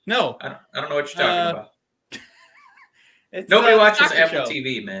called? No, I don't know what you're talking about. It's Nobody watches soccer Apple show.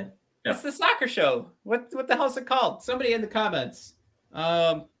 TV, man. No. It's the soccer show. What the hell's it called? Somebody in the comments.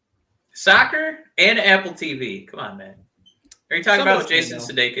 Soccer and Apple TV. Come on, man. Are you talking about with Jason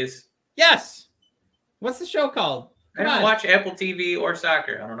Sudeikis? Yes. What's the show called? I don't watch Apple TV or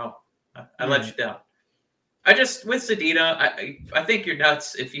soccer. I don't know. I let you down. I just, with Zadina, I think you're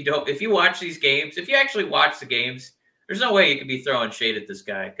nuts if you watch these games. If you actually watch the games, there's no way you could be throwing shade at this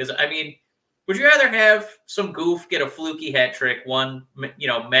guy. Because, I mean, would you rather have some goof get a fluky hat trick, one,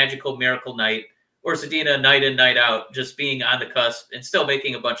 magical miracle night, or Zadina night in, night out, just being on the cusp and still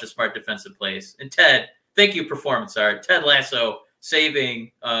making a bunch of smart defensive plays? And Ted, thank you, performance art. Ted Lasso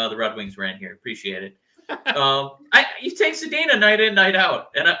saving the Red Wings rant here. Appreciate it. You take Zadina night in, night out.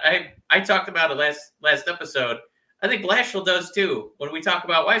 And I talked about it last episode. I think Blashill does too. When we talk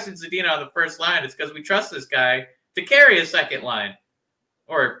about why isn't Zadina on the first line, it's because we trust this guy to carry a second line.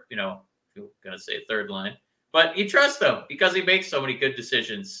 Or, if you're going to say a third line. But you trust him because he makes so many good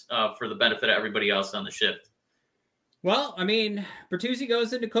decisions for the benefit of everybody else on the shift. Well, I mean, Bertuzzi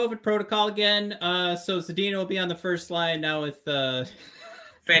goes into COVID protocol again. So Zadina will be on the first line now with...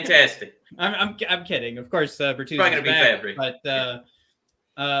 Fantastic. I'm kidding. Of course, Bertuzzi probably going to be Fabry.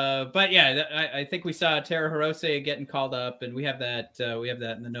 But yeah, I think we saw Tara Hirose getting called up, and we have that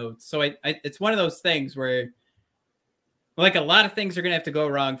in the notes. So it's one of those things where, like, a lot of things are going to have to go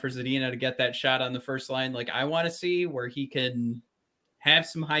wrong for Zadina to get that shot on the first line. Like, I want to see where he can have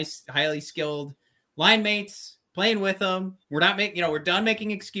some highly skilled line mates playing with him. We're done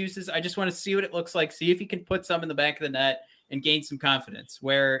making excuses. I just want to see what it looks like. See if he can put some in the back of the net and gain some confidence,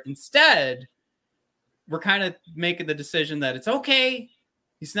 where instead we're kind of making the decision that it's okay.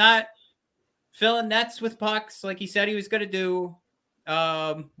 He's not filling nets with pucks like he said he was going to do.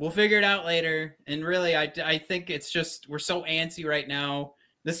 We'll figure it out later. And really, I think it's just, we're so antsy right now.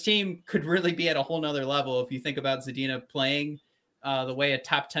 This team could really be at a whole nother level if you think about Zadina playing the way a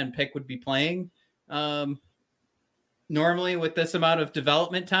top 10 pick would be playing normally with this amount of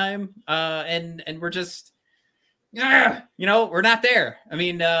development time. And we're just, we're not there. I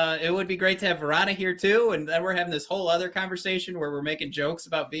mean, it would be great to have Verana here too. And then we're having this whole other conversation where we're making jokes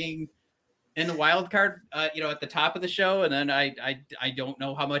about being in the wild card, at the top of the show. And then I don't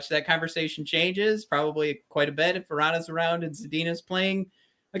know how much that conversation changes. Probably quite a bit if Verana's around and Zadina's playing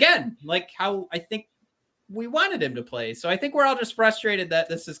again, like how I think we wanted him to play. So I think we're all just frustrated that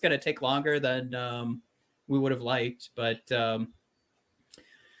this is going to take longer than we would have liked. But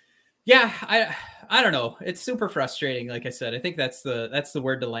yeah, I don't know. It's super frustrating. Like I said, I think that's the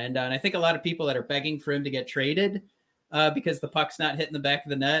word to land on. I think a lot of people that are begging for him to get traded because the puck's not hitting the back of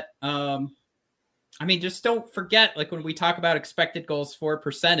the net. I mean, just don't forget, like when we talk about expected goals for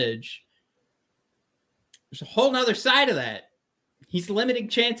percentage, there's a whole nother side of that. He's limiting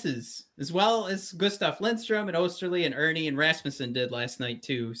chances as well as Gustav Lindstrom and Osterley and Ernie and Rasmussen did last night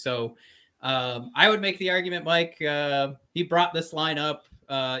too. So I would make the argument, Mike, he brought this line up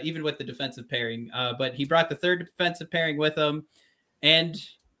even with the defensive pairing, but he brought the third defensive pairing with him and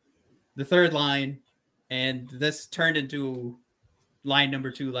the third line, and this turned into line number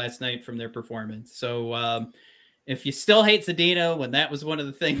 2 last night from their performance. So if you still hate Zadina when that was one of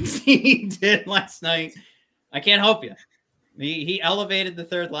the things he did last night, I can't help you. He elevated the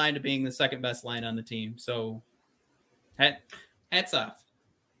third line to being the second best line on the team. So hats off.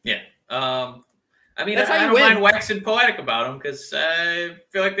 Yeah. I mean, That's how I you don't win. mind waxing poetic about him because I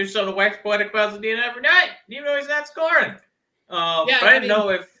feel like there's something to wax poetic about Zadina every night, even though he's not scoring. But I didn't know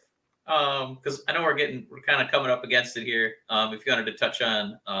if because I know we're kind of coming up against it here. If you wanted to touch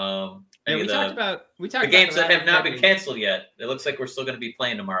on we talked about the games that have not been canceled yet. It looks like we're still going to be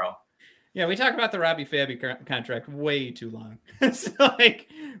playing tomorrow. Yeah, we talked about the Robbie Fabby contract way too long. It's like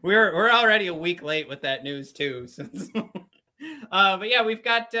we're already a week late with that news too. So, but yeah, we've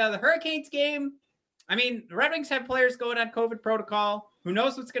got the Hurricanes game. I mean, the Red Wings have players going on COVID protocol. Who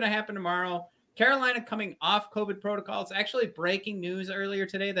knows what's going to happen tomorrow? Carolina coming off COVID protocol. It's actually breaking news earlier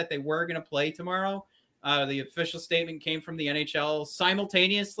today that they were going to play tomorrow. The official statement came from the NHL.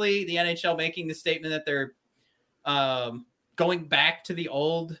 Simultaneously, the NHL making the statement that they're going back to the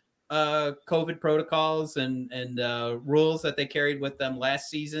old COVID protocols and rules that they carried with them last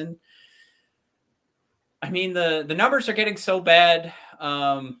season. I mean, the numbers are getting so bad.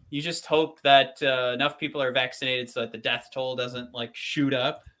 You just hope that enough people are vaccinated so that the death toll doesn't like shoot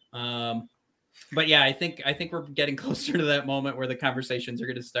up. But yeah, I think we're getting closer to that moment where the conversations are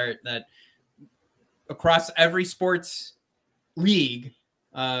going to start that across every sports league,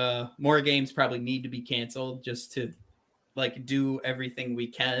 more games probably need to be canceled just to like do everything we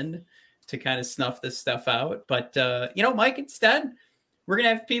can to kind of snuff this stuff out. But Mike, instead, we're going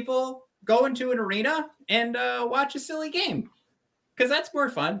to have people go into an arena and watch a silly game because that's more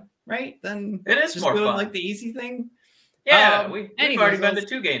fun, right? Than it is just more doing fun. like the easy thing. Yeah, we've already been to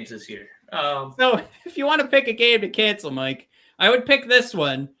 2 games this year. So if you want to pick a game to cancel, Mike, I would pick this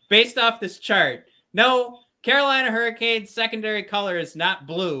one based off this chart. No, Carolina Hurricanes secondary color is not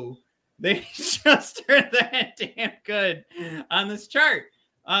blue. They just are that damn good on this chart.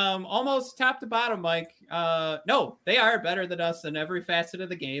 Almost top to bottom, Mike. No, they are better than us in every facet of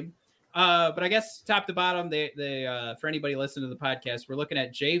the game. But I guess top to bottom, they for anybody listening to the podcast, we're looking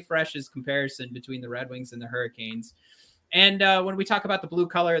at Jay Fresh's comparison between the Red Wings and the Hurricanes. And when we talk about the blue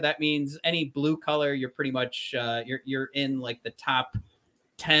color, that means any blue color, you're pretty much you're in like the top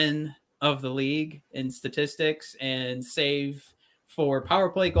 10 of the league in statistics and save for power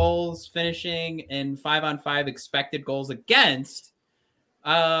play goals, finishing, and 5-on-5 expected goals against.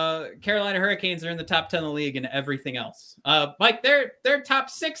 Carolina Hurricanes are in the top 10 of the league and everything else. Mike, they're top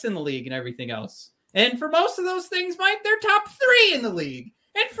 6 in the league and everything else. And for most of those things, Mike, they're top 3 in the league.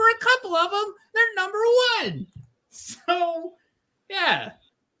 And for a couple of them, they're number 1. So, yeah.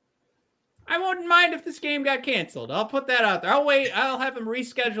 I wouldn't mind if this game got canceled. I'll put that out there. I'll wait. I'll have him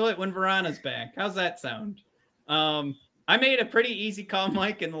reschedule it when Verana's back. How's that sound? I made a pretty easy call,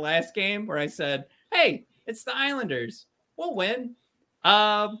 Mike, in the last game where I said, hey, it's the Islanders. We'll win.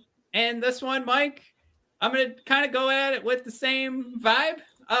 And this one, Mike, I'm going to kind of go at it with the same vibe.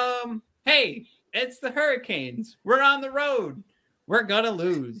 Hey, it's the Hurricanes. We're on the road. We're going to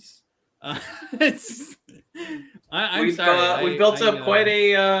lose. I'm sorry. We've built up quite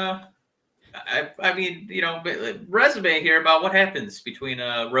a, I mean, resume here about what happens between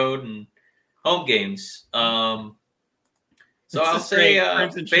road and home games. So I'll say,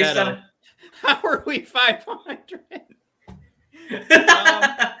 based on how are we 500?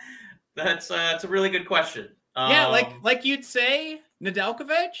 That's a really good question. Yeah, like you'd say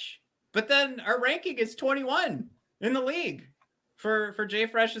Nedeljkovic, but then our ranking is 21 in the league for Jay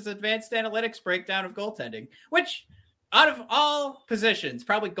Fresh's advanced analytics breakdown of goaltending, which out of all positions,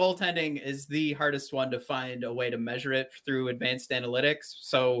 probably goaltending is the hardest one to find a way to measure it through advanced analytics.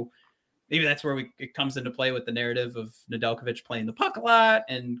 So maybe that's where it comes into play with the narrative of Nedeljkovic playing the puck a lot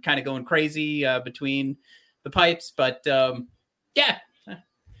and kind of going crazy between the pipes. But yeah.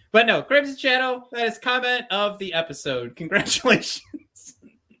 But no, Crimson Shadow, that is comment of the episode. Congratulations.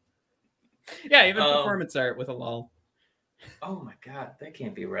 Yeah, even performance art with a lull. Oh my God, that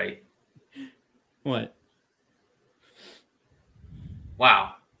can't be right. What?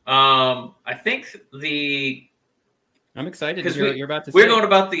 Wow. I think I'm excited to hear what you're about to say. We're going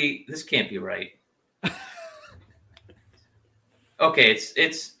about this can't be right. Okay,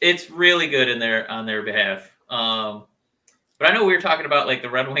 it's really good in there on their behalf. But I know we were talking about like the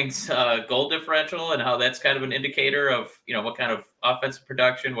Red Wings goal differential and how that's kind of an indicator of, what kind of offensive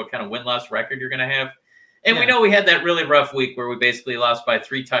production, what kind of win-loss record you're going to have. And we know we had that really rough week where we basically lost by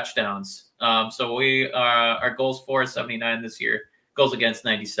 3 touchdowns. So our goals for is 79 this year, goals against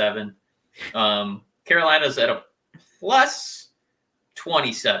 97. Carolina's at a plus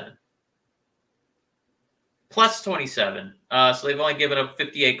 27. Plus 27. So they've only given up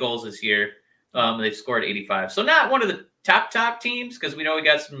 58 goals this year. They've scored 85. So not one of the top teams, because we know we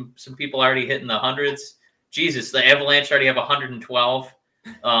got some people already hitting the hundreds. Jesus, the Avalanche already have 112.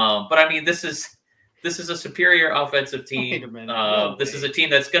 But I mean, this is a superior offensive team. This is a team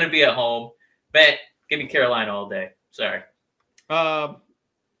that's going to be at home. Bet, give me Carolina all day. Sorry.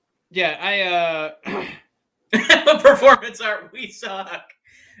 Performance art, we suck.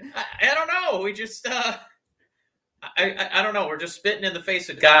 I don't know. We just I don't know. We're just spitting in the face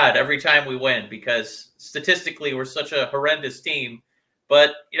of God every time we win because statistically we're such a horrendous team.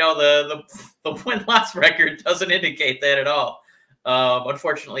 But the win-loss record doesn't indicate that at all.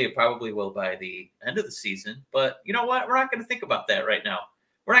 Unfortunately, it probably will by the end of the season. But you know what? We're not going to think about that right now.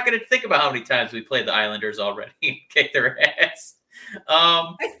 We're not going to think about how many times we played the Islanders already and kicked their ass.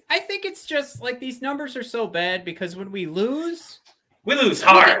 I think it's just like these numbers are so bad because when we lose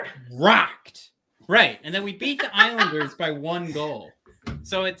hard. Rocked. Right. And then we beat the Islanders by 1 goal.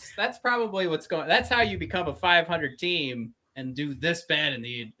 So that's probably what's going. That's how you become a 500 team and do this bad in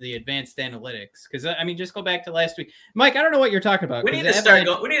the advanced analytics. Because I mean, just go back to last week, Mike. I don't know what you're talking about. We need to start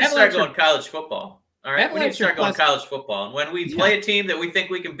going college football. All right, we need to start going college football. And when we play a team that we think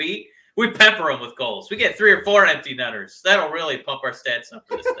we can beat, we pepper them with goals. We get 3 or 4 empty netters. That'll really pump our stats up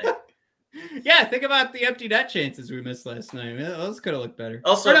for this thing. Yeah, think about the empty net chances we missed last night. Those could have looked better.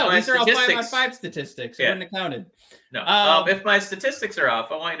 Also, these are all 5-on-5 statistics. It wouldn't have counted. No. If my statistics are off,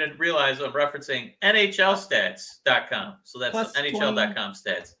 I want you to realize I'm referencing NHLstats.com. So that's NHL.com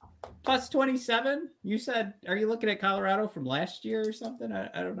stats. Plus 27? You said, are you looking at Colorado from last year or something?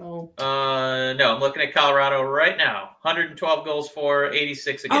 I don't know. No, I'm looking at Colorado right now. 112 goals for,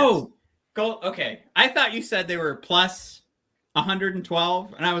 86 against. Oh, goal. Okay. I thought you said they were plus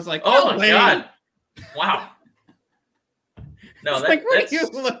 112, and I was like, "Oh my god, wow!" No, that's like, what are you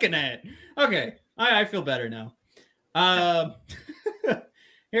looking at? Okay, I feel better now.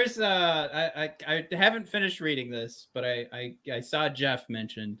 Here's I haven't finished reading this, but I saw Jeff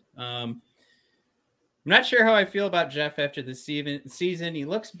mentioned. I'm not sure how I feel about Jeff after the season. He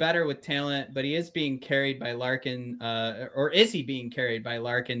looks better with talent, but he is being carried by Larkin, or is he being carried by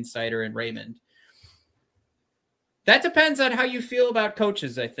Larkin, Seider, and Raymond? That depends on how you feel about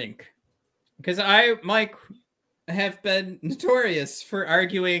coaches, I think. Because Mike, have been notorious for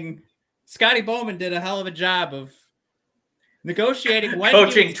arguing Scotty Bowman did a hell of a job of negotiating when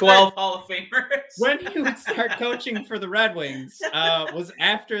coaching 12 Hall of Famers. When he would start coaching for the Red Wings was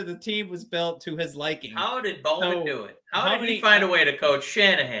after the team was built to his liking. How did Bowman do it? How did he find a way to coach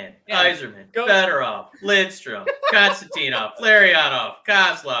Shanahan, Yzerman, Fedorov, Lidstrom, Konstantinov, Larionov,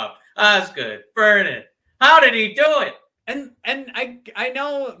 Kozlov, Osgood, Vernon? How did he do it? And I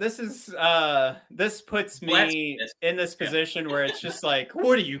know this is this puts me in this position where it's just like,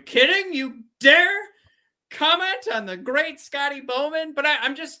 what are you kidding? You dare comment on the great Scotty Bowman? But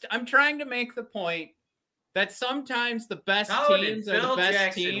I'm trying to make the point that sometimes the best teams are the best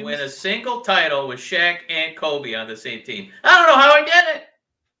Jackson teams. Win a single title with Shaq and Kobe on the same team. I don't know how he did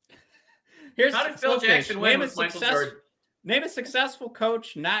it. How did Phil Jackson win with Michael Jordan? Name a successful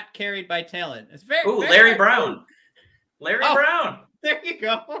coach not carried by talent. It's very Larry Brown. Larry Brown. There you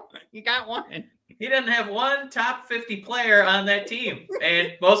go. You got one. He didn't have one top 50 player on that team.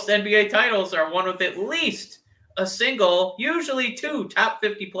 And most NBA titles are won with at least a single, usually 2 top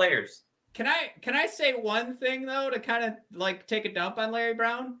 50 players. Can I say one thing though to kind of like take a dump on Larry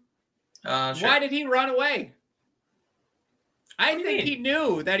Brown? Sure. Why did he run away? I think he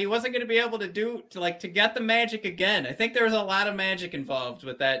knew that he wasn't going to be able to get the magic again. I think there was a lot of magic involved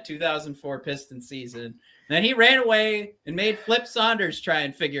with that 2004 Pistons season. And then he ran away and made Flip Saunders try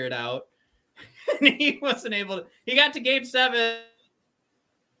and figure it out. And he wasn't able to. He got to Game 7.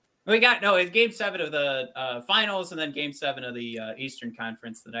 It's Game 7 of the finals and then Game 7 of the Eastern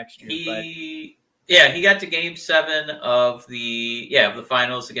Conference the next year. He got to Game 7 of the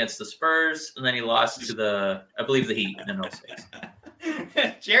finals against the Spurs, and then he lost to I believe the Heat in 06.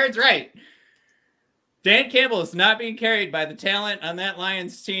 Jared's right. Dan Campbell is not being carried by the talent on that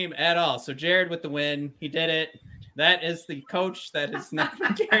Lions team at all. So Jared with the win, he did it. That is the coach that is not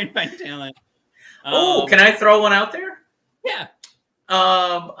being carried by talent. Can I throw one out there? Yeah.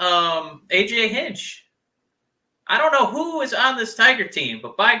 AJ Hinch. I don't know who is on this Tiger team,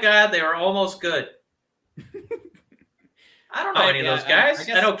 but by God, they were almost good. I don't know any of those guys.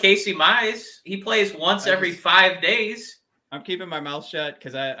 I know Casey Mize. He plays once every 5 days. I'm keeping my mouth shut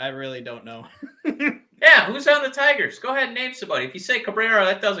because I really don't know. Yeah, who's on the Tigers? Go ahead and name somebody. If you say Cabrera,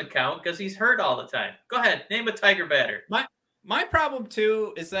 that doesn't count because he's hurt all the time. Go ahead, name a Tiger batter. My problem,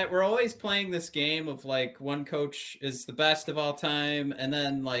 too, is that we're always playing this game of, like, one coach is the best of all time. And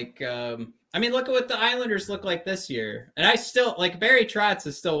then, like, look at what the Islanders look like this year. And I still, like, Barry Trotz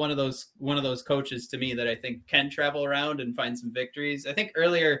is still one of those coaches to me that I think can travel around and find some victories. I think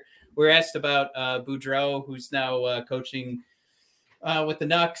earlier we were asked about Boudreau, who's now coaching with the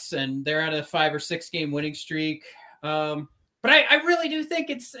Nucks, and they're on a 5 or 6 game winning streak. But I really do think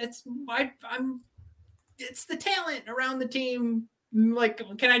it's the talent around the team. Like,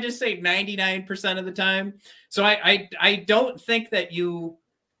 can I just say 99% of the time? So I don't think that you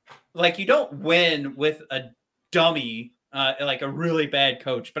don't win with a dummy, like a really bad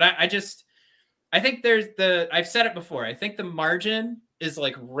coach. But I think I've said it before. I think the margin is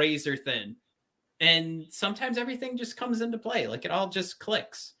like razor thin, and sometimes everything just comes into play. Like it all just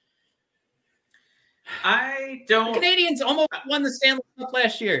clicks. The Canadians almost won the Stanley Cup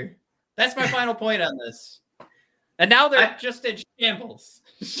last year. That's my final point on this. And now they're just in shambles.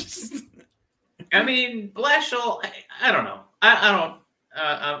 I mean, Blashill, I don't know. I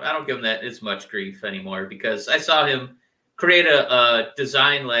don't give him that as much grief anymore because I saw him create a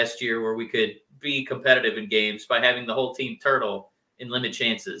design last year where we could be competitive in games by having the whole team turtle and limit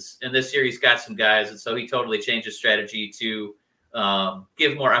chances. And this year he's got some guys, and so he totally changed his strategy to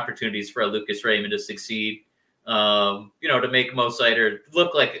give more opportunities for Lucas Raymond to succeed. To make Mo Seider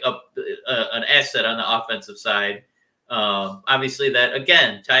look like an asset on the offensive side. Obviously that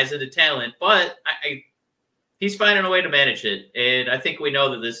again ties into talent, but he's finding a way to manage it. And I think we know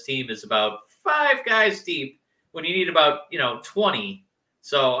that this team is about 5 guys deep when you need about 20.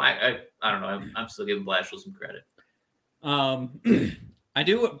 So I don't know. I'm still giving Blashill some credit. I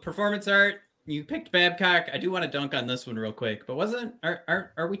do performance art. You picked Babcock. I do want to dunk on this one real quick, but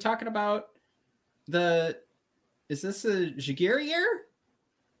are we talking about is this a Jaguar year?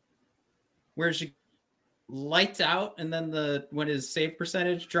 Where lights out and then when his save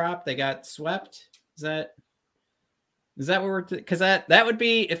percentage dropped, they got swept? Is that what we're because that would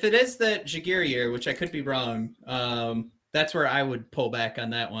be, if it is the Jaguar year, which I could be wrong, that's where I would pull back on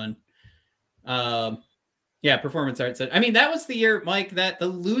that one. Performance art said. I mean, that was the year, Mike, that the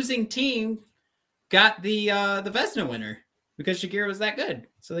losing team got the Vezina winner because Jaguar was that good.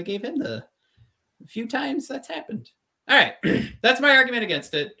 So they gave him a few times that's happened. All right. That's my argument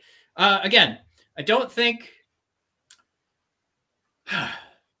against it. Again, I don't think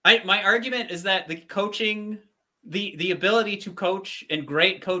my argument is that the coaching, the ability to coach and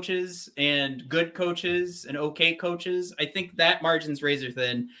great coaches and good coaches and okay coaches, I think that margin's razor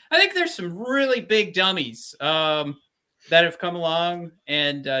thin. I think there's some really big dummies that have come along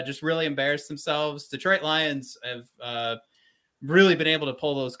and just really embarrassed themselves. Detroit Lions have really been able to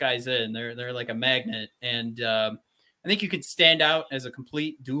pull those guys in. They're like a magnet. And I think you could stand out as a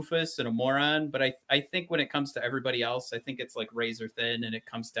complete doofus and a moron, but I think when it comes to everybody else, I think it's like razor thin, and it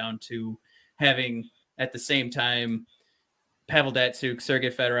comes down to having at the same time Pavel Datsyuk, Sergei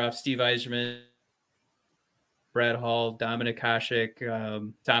Fedorov, Steve Yzerman, Brad Hall, Dominik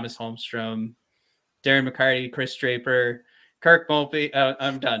Hasek, Thomas Holmstrom, Darren McCarty, Chris Draper, Kirk Mulpey.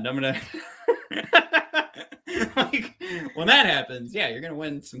 I'm done. I'm gonna when that happens, you're gonna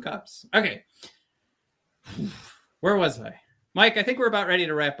win some cups. Okay. Where was I? Mike, I think we're about ready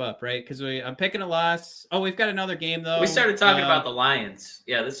to wrap up, right? Because I'm picking a loss. Oh, we've got another game, though. We started talking about the Lions.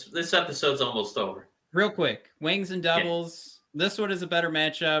 Yeah, this episode's almost over. Real quick, wings and doubles. Yeah. This one is a better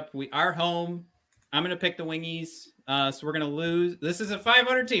matchup. We are home. I'm going to pick the Wingies. So we're going to lose. This is a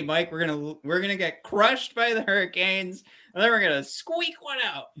 500 team, Mike. We're going to get crushed by the Hurricanes, and then we're going to squeak one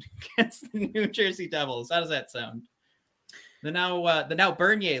out against the New Jersey Devils. How does that sound? The now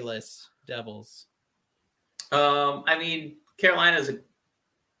Bernier-less Devils. I mean, Carolina's a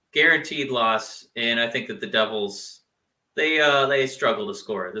guaranteed loss, and I think that the Devils, they struggle to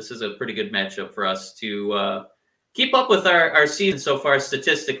score. This is a pretty good matchup for us to keep up with our season so far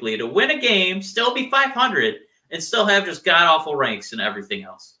statistically, to win a game, still be 500, and still have just god-awful ranks and everything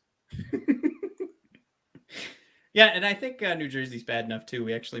else. Yeah, and I think New Jersey's bad enough, too.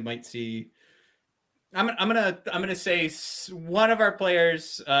 We actually might see – I'm gonna say one of our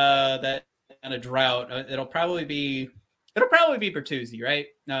players that – on a drought, it'll probably be Bertuzzi, right?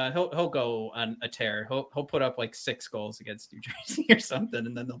 He'll go on a tear. He'll put up like 6 goals against New Jersey or something,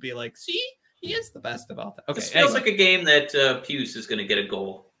 and then they'll be like, "See, he is the best of all time." Okay, this feels like a game that Puce is going to get a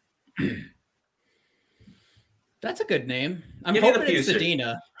goal. That's a good name. I'm Give me the hoping it's Puser.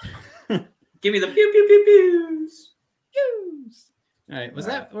 Zadina. Give me the pew pew pew pews. All right. Was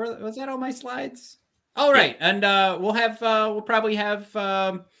that all my slides? All right. Yeah. And we'll probably have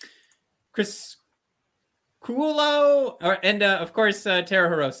Chris Culo and of course Tara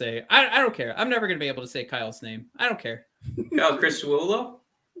Hirose. I don't care. I'm never gonna be able to say Kyle's name. I don't care. Oh, Chris Culo?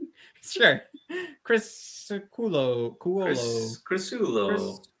 Sure. Chris Culo. Chris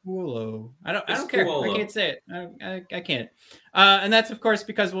Culo. I don't care. I can't say it. I can't. And that's of course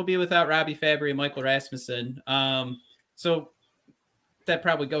because we'll be without Robbie Fabry and Michael Rasmussen. So that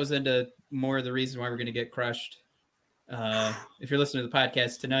probably goes into more of the reason why we're going to get crushed. If you're listening to the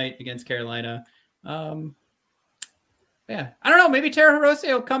podcast tonight against Carolina, yeah, I don't know. Maybe Tara Hirose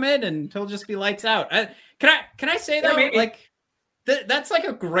will come in and he'll just be lights out. Can I say though, like that's like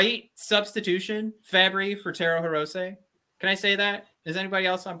a great substitution, Fabry for Tara Hirose. Can I say that? Is anybody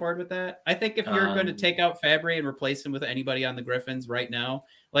else on board with that? I think if you're going to take out Fabry and replace him with anybody on the Griffins right now,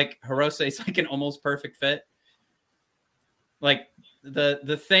 like Hirose is like an almost perfect fit. Like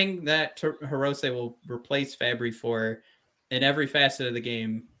the thing that Hirose will replace Fabry for in every facet of the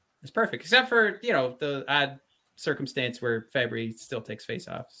game is perfect, except for, you know, the odd circumstance where Fabry still takes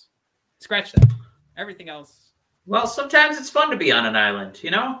faceoffs. Scratch that. Everything else. Well, sometimes it's fun to be on an island, you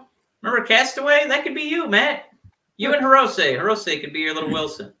know? Remember Castaway? That could be you, Matt. You and Hirose. Hirose could be your little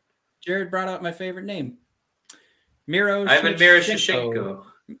Wilson. Jared brought out my favorite name. Miro Ivan Miroshnichenko.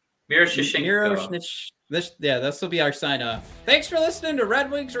 This will be our sign off. Thanks for listening to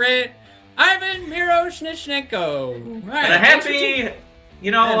Red Wings Rant. Ivan Miroshnichenko. Right, and a happy,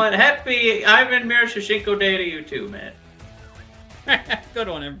 happy Ivan Miroshnichenko day to you too, man. Good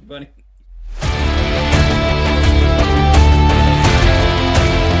one, everybody.